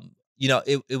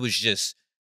 It was just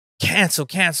cancel.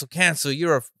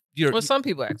 Well, some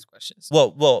people ask questions.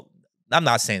 Well, I'm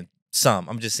not saying some.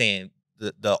 I'm just saying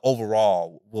the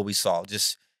overall what we saw,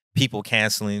 just people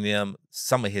canceling them.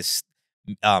 Some of his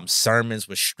sermons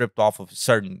were stripped off of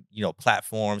certain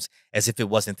platforms as if it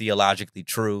wasn't theologically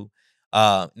true.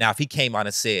 Now, if he came out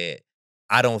and said,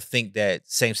 I don't think that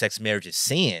same-sex marriage is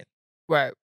sin,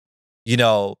 Right.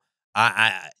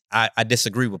 I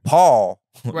disagree with Paul,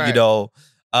 Right.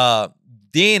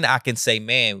 then I can say,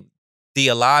 man,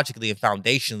 theologically and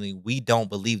foundationally, we don't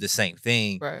believe the same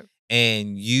thing. Right.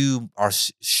 And you are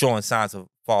showing signs of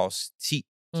false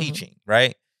teaching,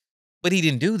 right? But he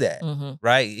didn't do that,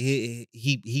 right?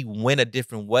 He went a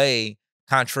different way,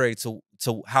 contrary to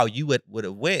how you would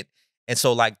have went. And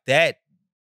so like that,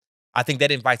 I think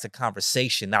that invites a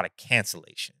conversation, not a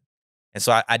cancellation. And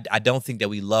so I don't think that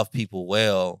we love people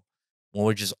well when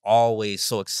we're just always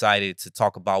so excited to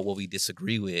talk about what we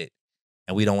disagree with,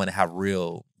 and we don't want to have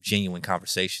real, genuine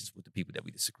conversations with the people that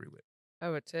we disagree with. I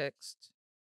have a text.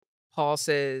 Paul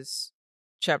says,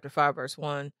 chapter 5, verse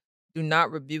 1, do not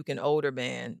rebuke an older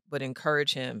man, but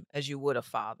encourage him as you would a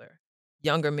father.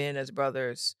 Younger men as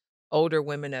brothers, older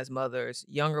women as mothers,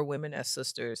 younger women as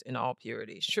sisters in all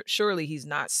purity. Surely he's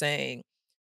not saying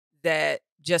that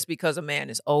just because a man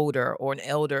is older or an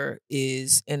elder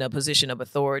is in a position of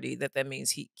authority, that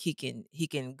means he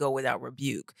can go without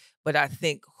rebuke. But I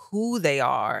think who they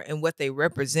are and what they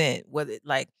represent, whether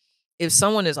like if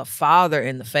someone is a father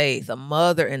in the faith, a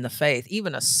mother in the faith,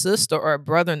 even a sister or a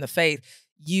brother in the faith,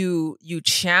 you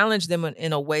challenge them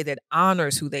in a way that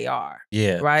honors who they are.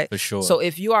 Yeah, Right. for sure. So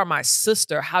if you are my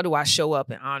sister, how do I show up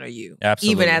and honor you?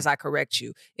 Absolutely. Even as I correct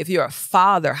you. If you're a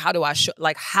father, how do I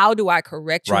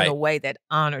correct you in a way that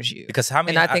honors you? Because how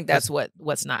many? And I think that's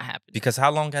what's not happening. Because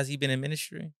how long has he been in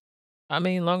ministry? I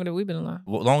mean, longer than we've been alive.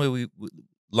 Well,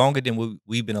 longer than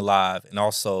we've been alive, and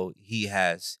also he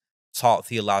has taught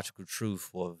theological truth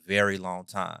for a very long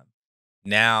time.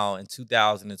 Now in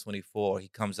 2024, he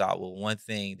comes out with one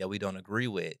thing that we don't agree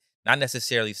with. Not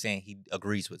necessarily saying he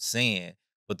agrees with sin,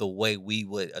 but the way we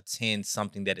would attend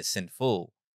something that is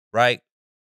sinful, right?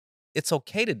 It's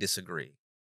okay to disagree.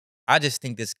 I just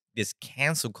think this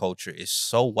cancel culture is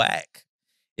so whack.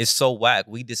 It's so whack.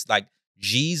 We just like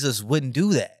Jesus wouldn't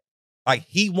do that. Like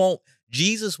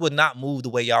Jesus would not move the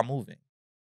way y'all moving.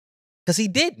 Because he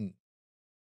didn't.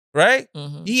 Right?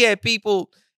 Mhm. He had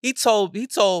people, he told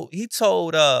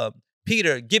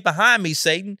Peter, get behind me,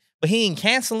 Satan, but he ain't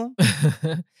cancel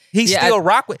him. He still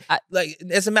rock with. Like,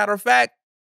 as a matter of fact,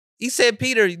 he said,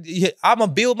 Peter, I'm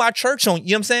gonna build my church on you. You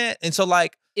know what I'm saying? And so,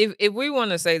 like, if we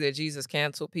want to say that Jesus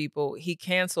canceled people, he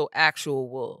canceled actual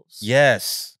wolves.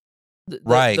 Yes.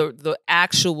 The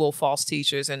actual false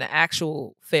teachers and the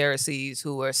actual Pharisees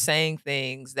who are saying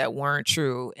things that weren't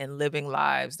true and living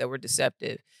lives that were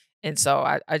deceptive. And so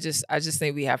I just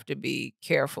think we have to be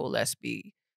careful lest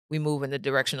we move in the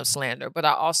direction of slander. But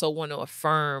I also want to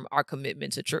affirm our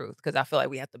commitment to truth because I feel like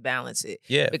we have to balance it.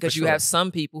 Yeah, because you have some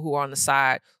people who are on the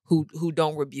side who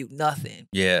don't rebuke nothing.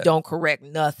 Yeah. Don't correct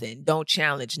nothing. Don't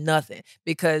challenge nothing.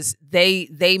 Because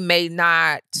they may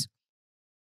not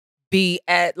be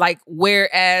at like,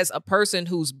 whereas a person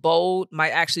who's bold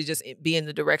might actually just be in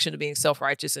the direction of being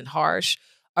self-righteous and harsh.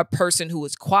 A person who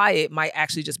is quiet might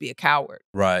actually just be a coward.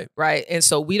 Right. Right. And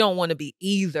so we don't want to be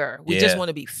either. We just want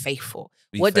to be faithful.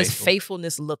 What does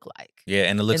faithfulness look like? Yeah.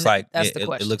 And it looks like that's the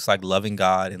question. It looks like loving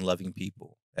God and loving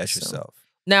people as yourself.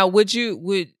 Now, what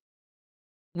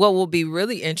will be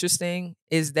really interesting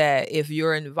is that if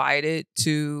you're invited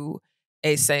to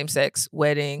a same-sex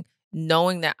wedding,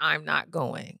 knowing that I'm not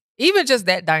going, even just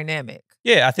that dynamic.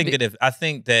 Yeah, I think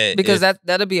that because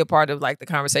that'll be a part of like the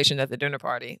conversation at the dinner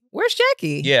party. Where's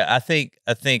Jackie? Yeah, I think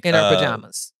in her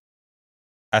pajamas.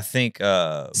 I think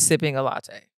sipping a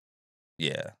latte.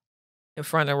 Yeah. In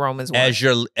front of Romans 1. As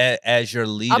your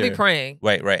leader. I'll be praying.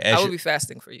 Right. I will be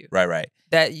fasting for you. Right.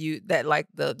 That like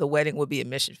the wedding would be a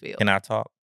mission field. Can I talk,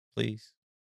 please?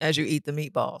 As you eat the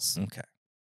meatballs. Okay.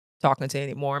 Talking to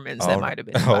any Mormons that might have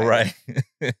been invited. Oh, right.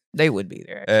 They would be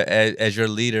there. As your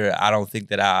leader, I don't think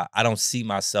that I don't see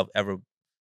myself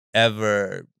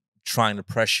ever trying to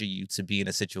pressure you to be in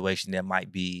a situation that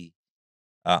might be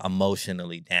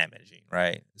emotionally damaging,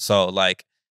 right? So like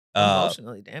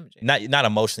emotionally damaging. Not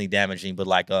emotionally damaging, but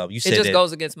like you said it just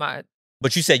goes against my.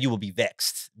 But you said you will be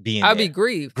vexed being. I'll be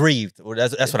grieved. Grieved. Well,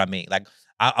 that's what I mean. Like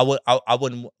I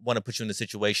wouldn't want to put you in a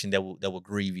situation that will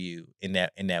grieve you in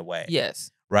that way.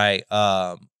 Yes. Right.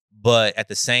 But at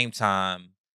the same time,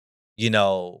 you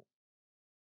know,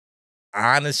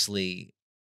 honestly,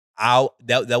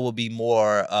 that will be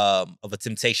more of a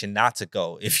temptation not to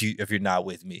go if you're not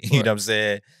with me. Right. You know what I'm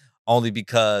saying? Only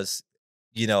because,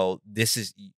 you know, this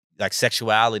is like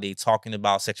sexuality, talking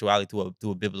about sexuality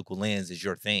through a biblical lens is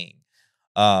your thing.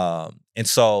 And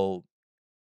so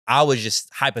I was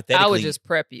just hypothetically. I would just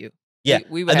prep you. Yeah,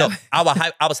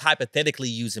 I was hypothetically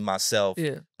using myself,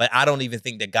 yeah. But I don't even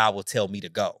think that God will tell me to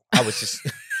go. I was just,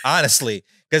 honestly,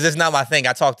 because it's not my thing.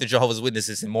 I talk to Jehovah's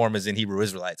Witnesses and Mormons and Hebrew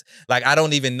Israelites. Like, I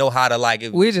don't even know how to like.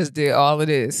 We just did all of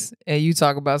this, and you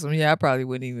talk about something. Yeah, I probably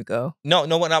wouldn't even go. No.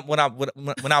 When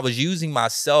I was using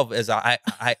myself as I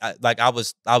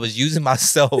was using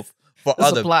myself. For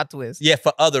That's other a plot twist. Yeah,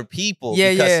 for other people.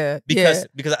 Yeah, because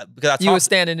you were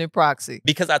standing in proxy.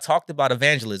 Because I talked about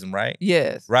evangelism, right?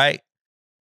 Yes. Right?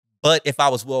 But if I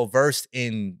was well versed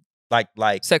in like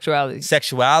sexuality,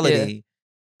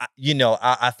 yeah. You know,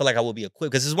 I feel like I will be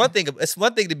equipped. Because it's one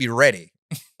thing to be ready.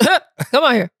 Come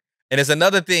on here. And it's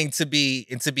another thing to be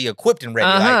equipped and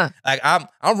ready. Like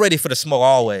I'm ready for the smoke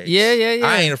always. Yeah.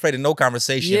 I ain't afraid of no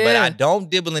conversation, but I don't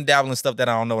dibble and dabble in stuff that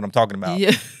I don't know what I'm talking about.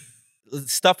 Yeah.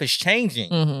 Stuff is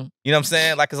changing. Mm-hmm. You know what I'm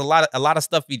saying? Like, there's a lot of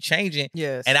stuff be changing.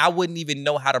 Yes. And I wouldn't even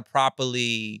know how to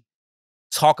properly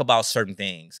talk about certain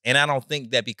things. And I don't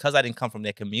think that because I didn't come from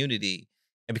that community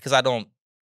and because I don't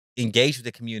engage with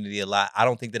the community a lot, I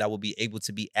don't think that I will be able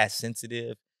to be as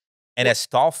sensitive and as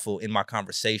thoughtful in my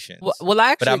conversations. Well,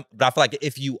 I actually, But I feel like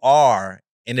if you are,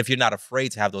 and if you're not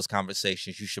afraid to have those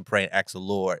conversations, you should pray and ask the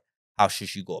Lord, how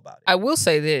should you go about it? I will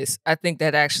say this. I think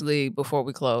that actually, before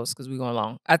we close, because we're going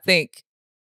long, I think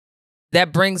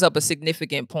that brings up a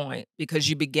significant point because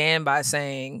you began by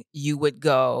saying you would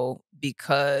go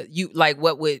because you like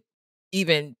what would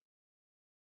even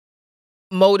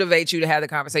motivate you to have the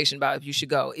conversation about if you should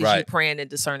go is you Right. praying and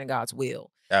discerning God's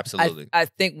will. Absolutely. I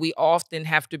think we often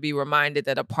have to be reminded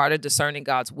that a part of discerning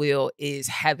God's will is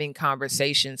having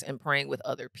conversations and praying with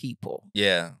other people.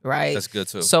 Yeah. Right. That's good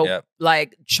too. So, Yep.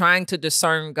 like, trying to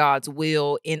discern God's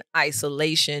will in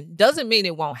isolation doesn't mean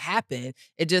it won't happen.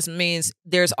 It just means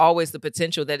there's always the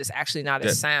potential that it's actually not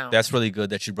as sound. That's really good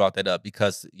that you brought that up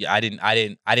because I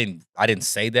didn't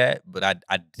say that, but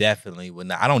I definitely would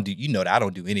not. I don't do, that I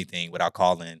don't do anything without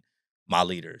calling my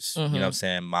leaders. You know what I'm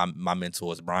saying? My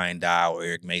mentors, Brian Dow or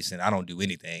Eric Mason. I don't do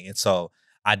anything. And so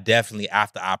I definitely,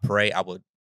 after I pray, I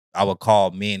would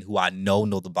call men who I know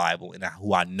the Bible and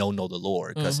who I know the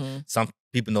Lord, because some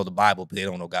people know the Bible, but they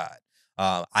don't know God.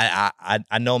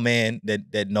 I know men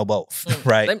that know both,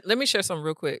 right? Let me share something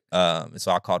real quick. And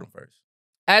so I called him first.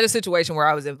 I had a situation where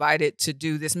I was invited to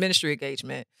do this ministry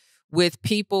engagement with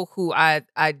people who I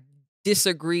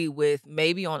disagree with,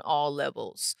 maybe on all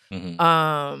levels.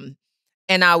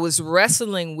 And I was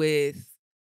wrestling with,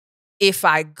 if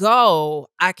I go,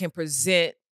 I can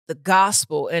present the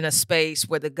gospel in a space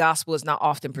where the gospel is not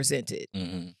often presented.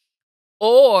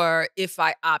 Or if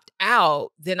I opt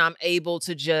out, then I'm able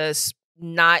to just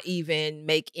not even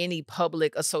make any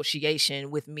public association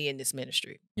with me in this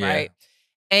ministry, right?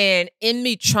 And in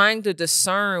me trying to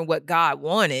discern what God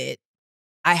wanted,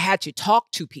 I had to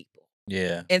talk to people.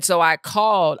 Yeah. And so I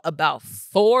called about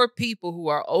 4 people who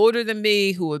are older than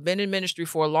me, who have been in ministry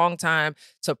for a long time,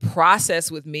 to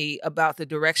process with me about the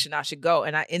direction I should go.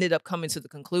 And I ended up coming to the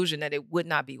conclusion that it would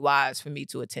not be wise for me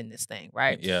to attend this thing,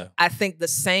 right? Yeah. I think the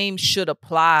same should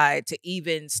apply to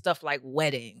even stuff like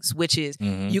weddings, which is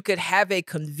you could have a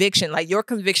conviction, like your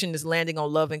conviction is landing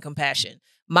on love and compassion.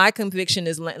 My conviction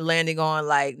is landing on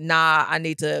like, nah, I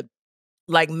need to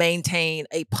like maintain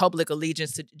a public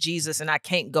allegiance to Jesus and I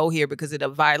can't go here because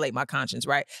it'll violate my conscience,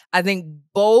 right? I think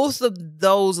both of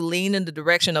those lean in the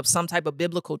direction of some type of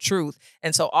biblical truth.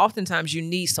 And so oftentimes you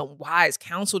need some wise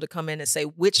counsel to come in and say,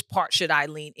 which part should I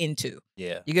lean into?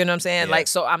 Yeah. You get what I'm saying? Yeah. Like,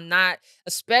 so I'm not,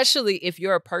 especially if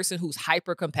you're a person who's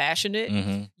hyper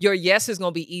compassionate, your yes is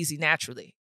going to be easy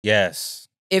naturally. Yes.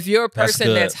 If you're a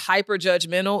person that's hyper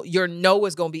judgmental, your no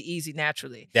is going to be easy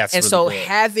naturally. That's and really so good.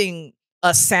 Having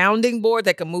a sounding board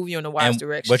that can move you in a wise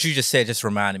direction. What you just said just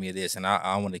reminded me of this, and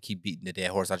I want to keep beating the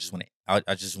dead horse. I just want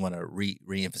to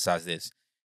reemphasize this.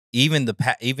 Even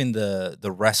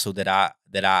the wrestle that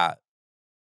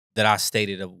I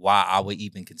stated of why I would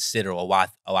even consider or why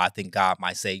I think God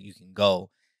might say you can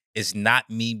go is not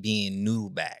me being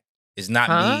noodle back. It's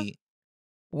not me.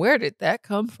 Where did that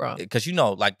come from? Because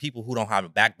like people who don't have a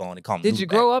backbone, they call them. Did you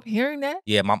grow up hearing that?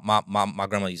 Yeah, my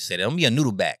grandma used to say that. Don't be a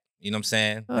noodle back. You know what I'm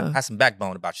saying? Have some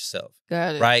backbone about yourself.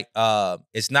 Got it. Right?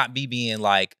 It's not me being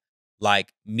like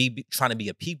me trying to be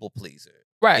a people pleaser.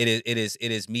 Right. It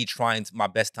is me trying my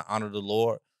best to honor the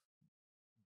Lord.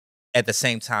 At the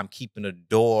same time, keeping the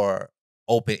door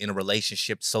open in a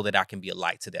relationship so that I can be a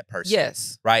light to that person.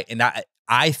 Yes. Right. And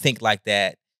I think like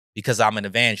that because I'm an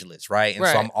evangelist, right? And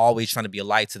so I'm always trying to be a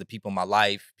light to the people in my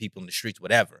life, people in the streets,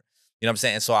 whatever. You know what I'm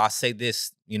saying? And so I say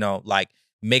this, like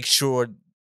make sure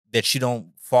that you don't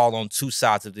fall on two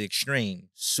sides of the extreme,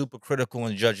 super critical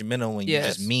and judgmental when you're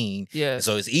just mean. Yes. And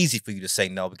so it's easy for you to say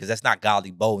no because that's not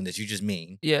godly boldness. You just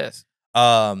mean. Yes.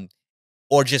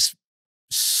 Or just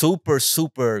super,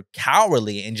 super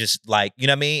cowardly and just like, you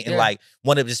know what I mean? And like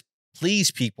want to just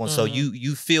please people. And so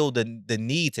you feel the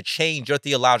need to change your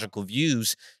theological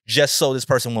views just so this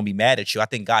person won't be mad at you. I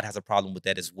think God has a problem with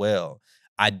that as well.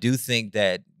 I do think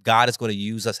that God is going to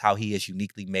use us how he has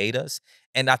uniquely made us.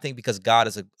 And I think because God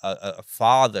is a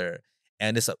father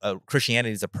and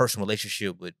Christianity is a personal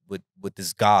relationship with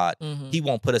this God, he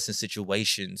won't put us in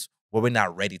situations where we're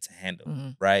not ready to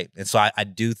handle, right? And so I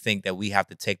do think that we have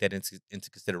to take that into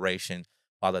consideration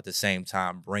while at the same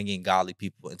time bringing godly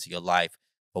people into your life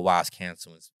for wise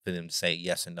counsel and for them to say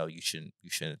yes and no, you shouldn't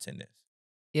attend this.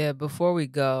 Yeah, before we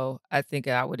go, I think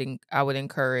I would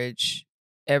encourage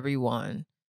everyone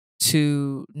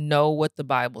to know what the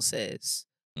Bible says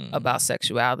about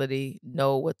sexuality,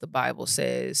 know what the Bible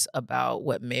says about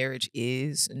what marriage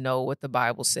is, know what the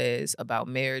Bible says about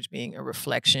marriage being a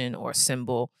reflection or a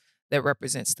symbol that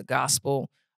represents the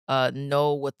gospel,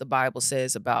 know what the Bible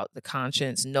says about the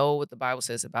conscience, know what the Bible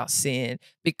says about sin,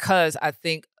 because I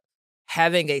think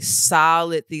having a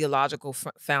solid theological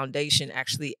foundation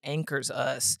actually anchors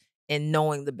us in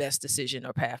knowing the best decision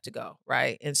or path to go,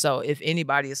 right? And so if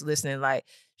anybody is listening, like,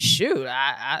 shoot,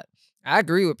 I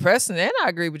agree with Preston and I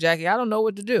agree with Jackie. I don't know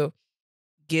what to do.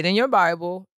 Get in your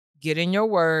Bible, get in your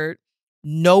word,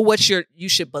 know what you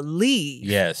should believe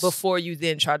before you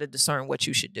then try to discern what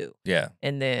you should do. Yeah.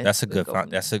 And then that's a good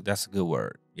that's a good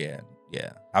word. Yeah.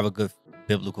 Yeah. Have a good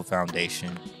biblical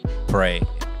foundation. Pray.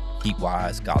 Keep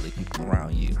wise, godly people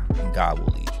around you, and God will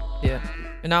lead you. Yeah.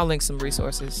 And I'll link some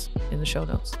resources in the show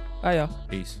notes. Bye, y'all.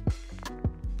 Peace.